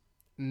 movies,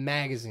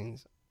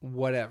 magazines,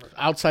 whatever.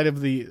 Outside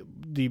of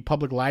the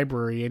public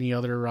library, any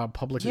other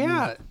public?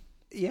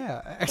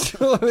 Yeah.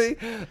 Actually,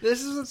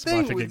 this is the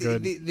thing. Watching it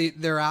good.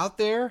 They're out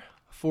there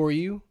for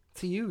you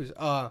to use.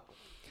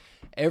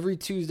 Every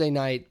Tuesday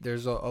night,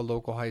 there's a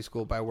local high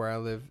school by where I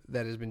live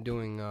that has been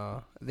doing.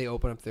 They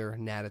open up their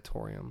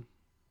natatorium,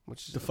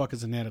 which is the fuck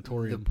is a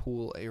natatorium? The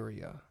pool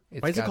area.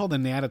 Why is it called a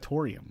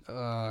natatorium?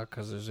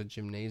 Because there's a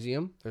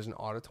gymnasium, there's an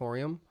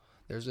auditorium,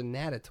 there's a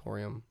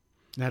natatorium.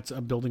 That's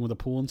a building with a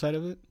pool inside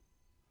of it.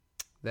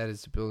 That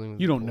is the building.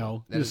 You don't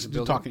know. You're just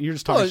talking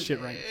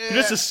shit, right? You're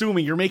just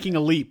assuming. You're making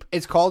a leap.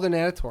 It's called a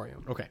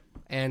natatorium. Okay.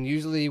 And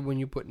usually when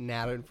you put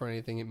nata in front of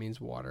anything, it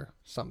means water,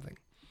 something.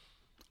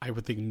 I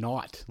would think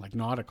naut, like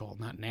nautical,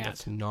 not nat.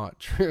 That's not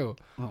true.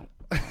 Oh.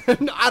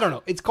 No, I don't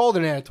know. It's called a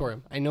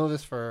natatorium. I know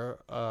this for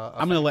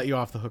I'm going to let you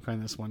off the hook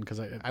on this one because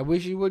I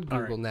wish you would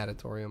Google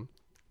natatorium.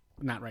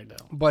 Not right now.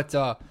 But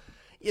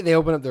they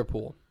open up their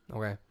pool.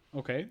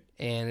 Okay.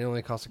 And it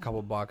only costs a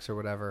couple bucks or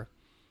whatever.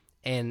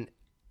 And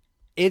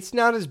it's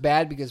not as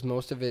bad because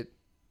most of it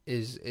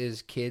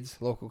is kids,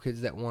 local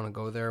kids that want to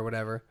go there or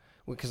whatever.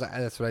 Because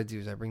that's what I do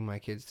is I bring my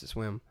kids to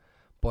swim.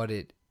 But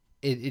it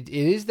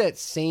is that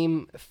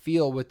same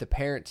feel with the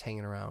parents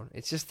hanging around.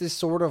 It's just this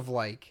sort of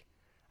like,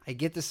 I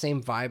get the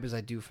same vibe as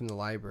I do from the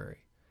library.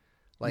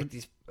 Like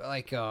these,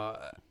 like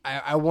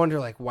I wonder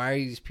like why are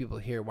these people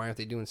here? Why aren't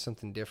they doing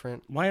something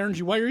different? Why are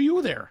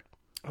you there?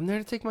 I'm there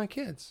to take my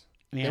kids.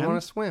 And? They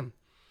want to swim.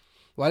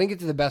 Well, I didn't get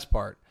to the best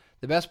part.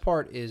 The best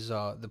part is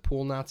the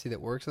pool Nazi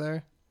that works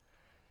there.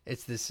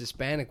 It's this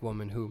Hispanic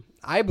woman who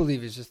I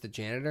believe is just the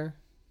janitor,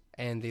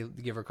 and they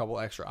give her a couple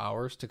extra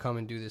hours to come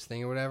and do this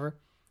thing or whatever.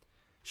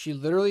 She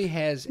literally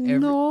has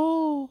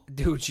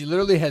she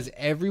literally has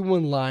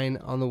everyone lying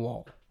on the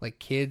wall, like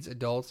kids,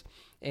 adults,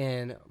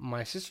 and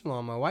my sister-in-law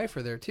and my wife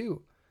are there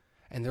too,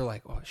 and they're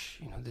like, "Oh,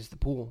 there's the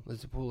pool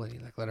lady.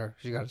 Like, let her.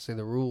 She got to say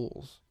the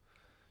rules.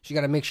 She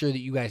got to make sure that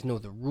you guys know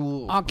the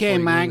rules." Okay,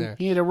 man,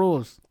 here are the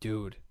rules,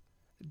 dude.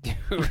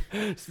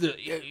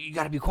 You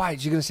got to be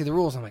quiet. You're gonna say the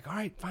rules. I'm like, all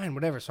right, fine,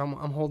 whatever. So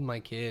I'm holding my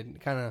kid,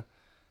 kind of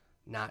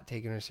not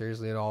taking her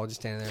seriously at all,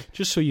 just standing there.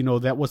 Just so you know,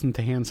 that wasn't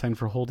the hand sign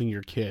for holding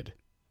your kid.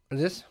 Is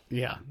this?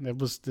 Yeah, that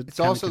was. It's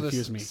also the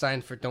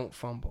sign for don't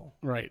fumble.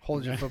 Right,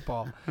 hold your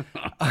football.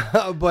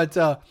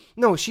 But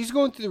no, she's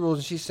going through the rules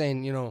and she's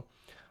saying,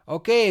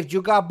 okay, if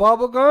you got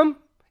bubble gum,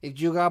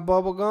 you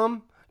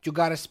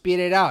gotta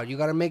spit it out. You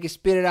gotta make it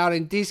spit it out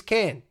in this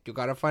can. You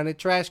gotta find a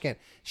trash can.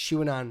 She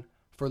went on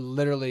for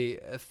literally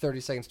 30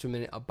 seconds to a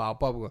minute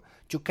about bubblegum.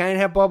 You can't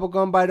have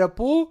bubblegum by the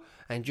pool,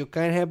 and you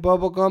can't have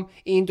bubblegum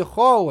in the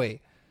hallway.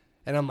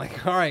 And I'm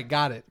like, all right,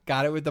 got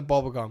it with the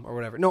bubblegum or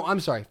whatever. No, I'm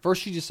sorry.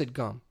 First she just said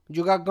gum.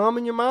 You got gum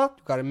in your mouth?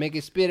 You got to make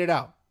it spit it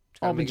out.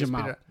 Open your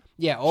mouth.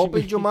 Yeah,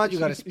 open your mouth. You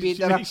got to spit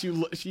that out.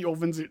 She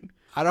opens it.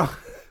 I don't.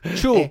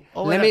 Chew.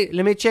 Let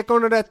me check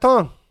under that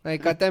tongue.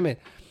 Like, goddamn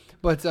it.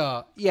 But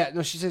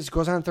she says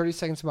goes on 30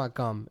 seconds about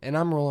gum, and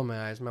I'm rolling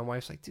my eyes. My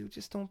wife's like, dude,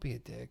 just don't be a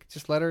dick.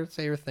 Just let her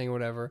say her thing or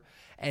whatever.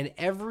 And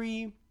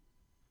every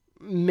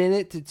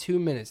minute to 2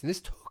 minutes, and this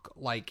took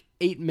like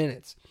 8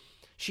 minutes,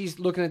 she's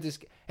looking at this.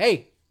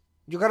 Hey,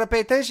 you gotta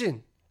pay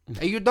attention.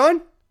 Are you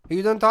done? Are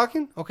you done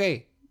talking?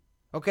 Okay,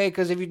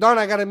 because if you're done,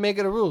 I gotta make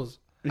it the rules.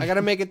 I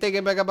gotta make it take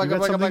it back up.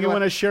 You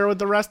want to share with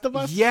the rest of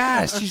us?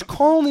 Yes, she's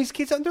calling these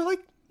kids out. And they're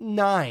like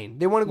 9.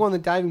 They want to go on the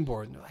diving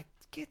board, and they're like,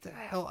 get the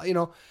hell,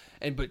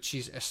 but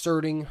she's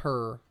asserting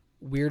her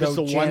weirdo. That's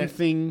the one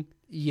thing.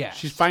 Yeah,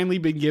 she's finally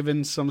been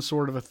given some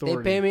sort of authority.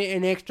 They pay me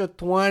an extra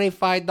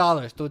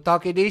 $25 to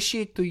talk this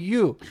shit to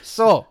you.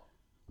 So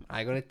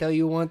I'm gonna tell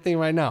you one thing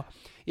right now.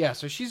 Yeah,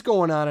 so she's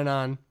going on and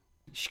on.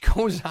 She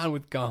goes on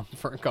with gum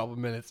for a couple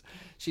minutes.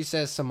 She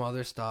says some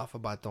other stuff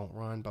about don't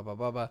run, blah blah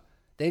blah blah.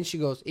 Then she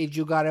goes, if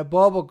you got a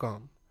bubble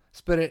gum,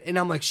 spit it. And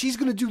I'm like, she's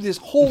going to do this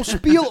whole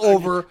spiel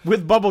over.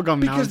 With bubble gum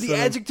now. Because the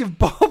adjective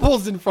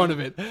bubbles in front of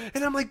it.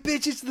 And I'm like,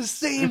 bitch, it's the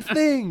same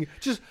thing.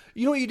 Just,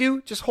 you know what you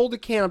do? Just hold the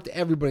can up to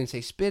everybody and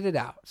say, spit it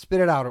out. Spit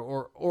it out.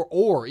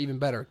 Or even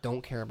better,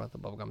 don't care about the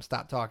bubble gum.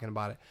 Stop talking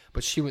about it.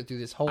 But she went through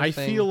this whole thing. I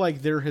feel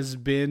like there has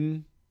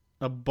been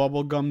a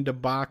bubble gum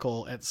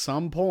debacle at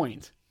some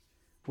point,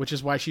 which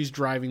is why she's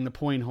driving the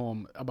point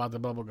home about the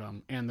bubble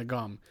gum and the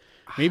gum.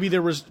 Maybe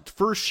there was,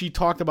 first she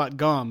talked about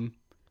gum,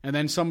 and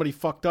then somebody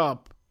fucked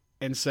up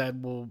and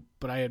said, well,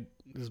 but I had,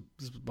 this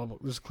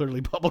is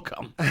clearly bubble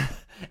gum.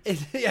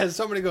 Yeah,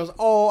 somebody goes,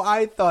 oh,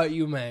 I thought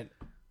you meant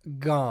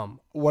gum.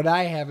 What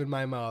I have in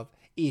my mouth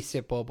is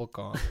a bubble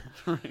gum.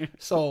 Right.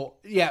 So,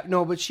 yeah,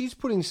 no, but she's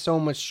putting so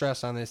much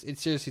stress on this. It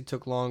seriously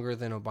took longer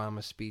than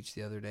Obama's speech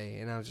the other day,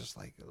 and I was just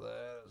like,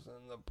 let's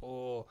in the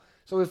pool.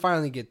 So we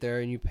finally get there,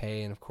 and you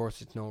pay, and of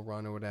course it's no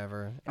run or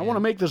whatever. I want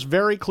to make this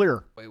very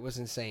clear. It was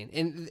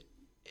insane.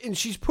 And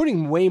she's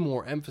putting way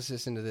more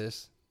emphasis into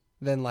this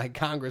than like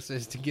Congress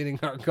is to getting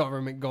our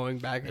government going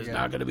back again. There's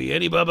not going to be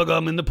any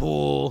bubblegum in the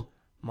pool.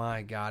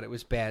 My God, it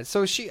was bad.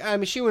 So she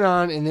went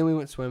on, and then we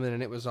went swimming,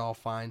 and it was all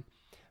fine.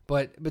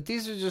 But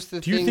these are just the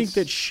things. Do you think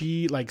that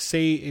she, like,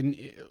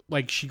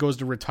 she goes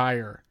to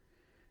retire,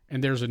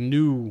 and there's a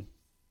new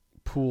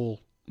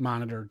pool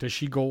monitor? Does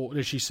she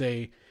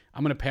say,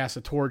 I'm going to pass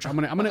the torch. I'm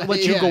going to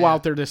let you go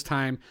out there this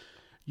time.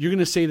 You're going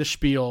to say the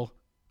spiel.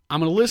 I'm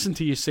going to listen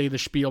to you say the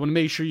spiel. I'm going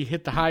to make sure you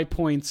hit the high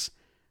points,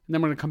 and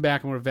then we're going to come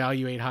back and we'll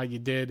evaluate how you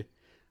did.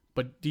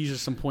 But these are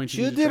some points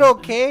you did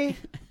okay,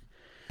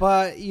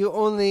 but you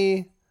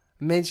only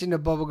mentioned the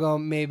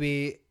bubblegum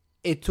maybe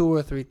 2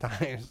 or 3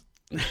 times.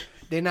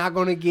 They're not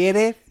going to get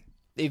it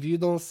if you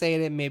don't say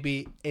it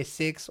maybe a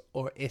 6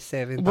 or a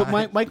 7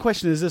 But my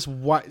question is this: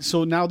 why?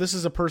 So now this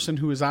is a person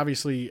who is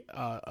obviously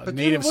a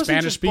native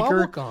Spanish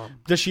speaker.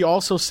 Does she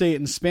also say it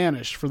in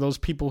Spanish for those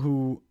people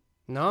who?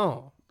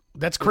 No.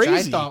 That's crazy.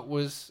 Which I thought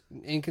was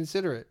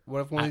inconsiderate.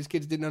 What if one of these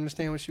kids didn't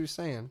understand what she was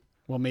saying?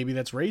 Well, maybe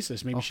that's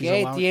racist. Maybe she's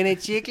allowed. Okay, tiene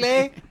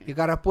chicle? You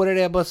gotta put it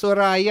in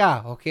basura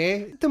allá,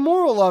 okay? The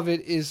moral of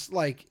it is,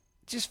 like,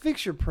 just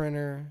fix your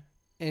printer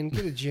and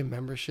get a gym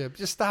membership.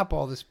 Just stop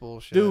all this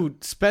bullshit.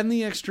 Dude, spend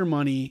the extra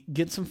money.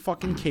 Get some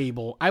fucking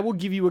cable. I will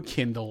give you a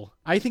Kindle.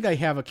 I think I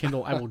have a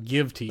Kindle I will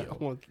give to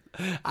you.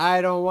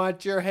 I don't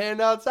want your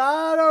handouts.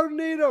 I don't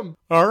need them.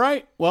 All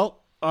right.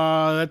 Well,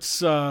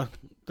 that's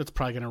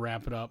probably going to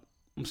wrap it up.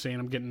 I'm saying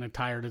I'm getting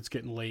tired. It's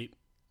getting late.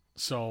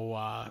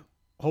 So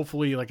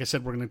hopefully, like I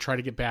said, we're going to try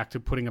to get back to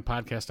putting a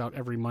podcast out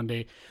every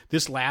Monday.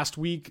 This last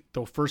week,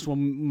 the first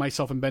one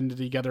myself and Ben did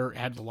together,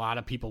 had a lot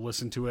of people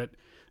listen to it.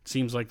 It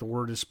seems like the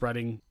word is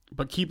spreading.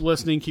 But keep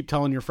listening. Keep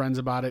telling your friends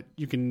about it.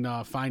 You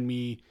can find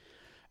me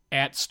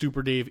at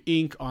Stupid Dave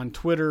Inc. on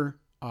Twitter.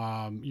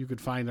 You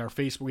could find our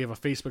Facebook. We have a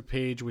Facebook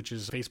page, which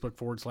is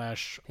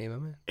Facebook/ Hey My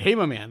Man. Hey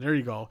My Man. There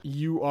you go.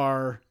 You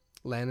are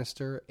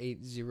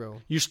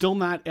Lannister80. You're still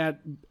not at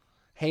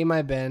Hey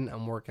My Ben.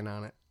 I'm working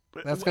on it.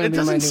 That's gonna be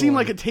my new one. It doesn't seem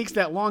like it takes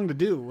that long to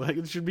do. Like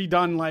it should be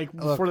done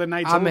before the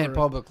night's over. I'm at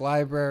public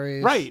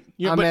libraries. Right.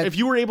 Yeah, but if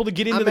you were able to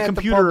get into the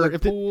computer,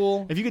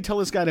 if you could tell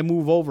this guy to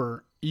move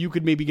over, you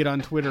could maybe get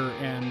on Twitter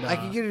and I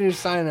could get a new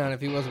sign on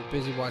if he wasn't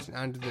busy watching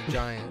Andre the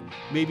Giant.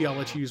 Maybe I'll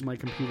let you use my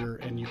computer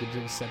and you could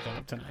just set that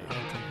up tonight.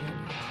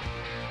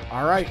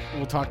 All right.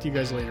 We'll talk to you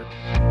guys later.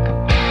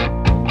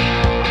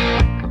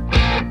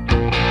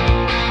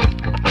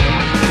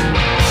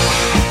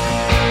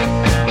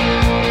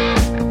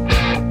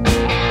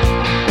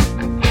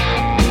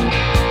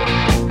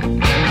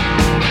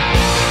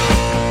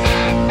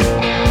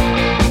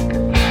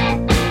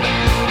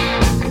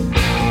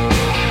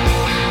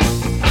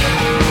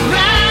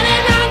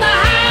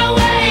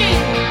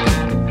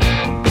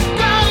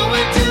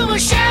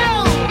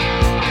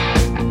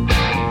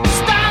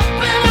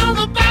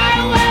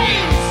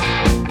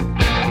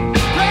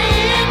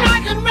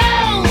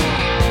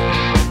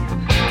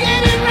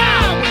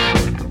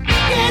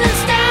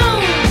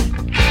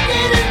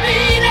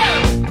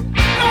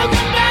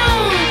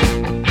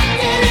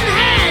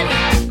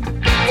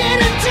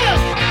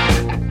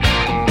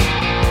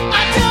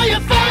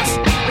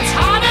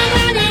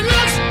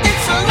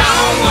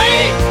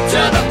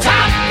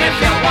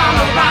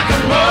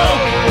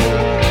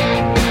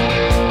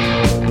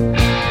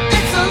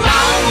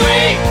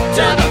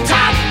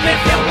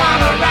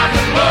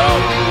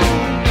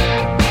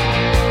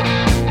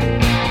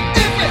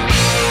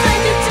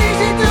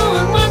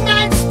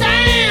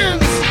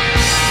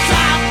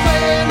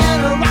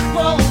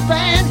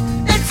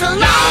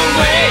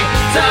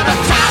 Turn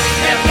up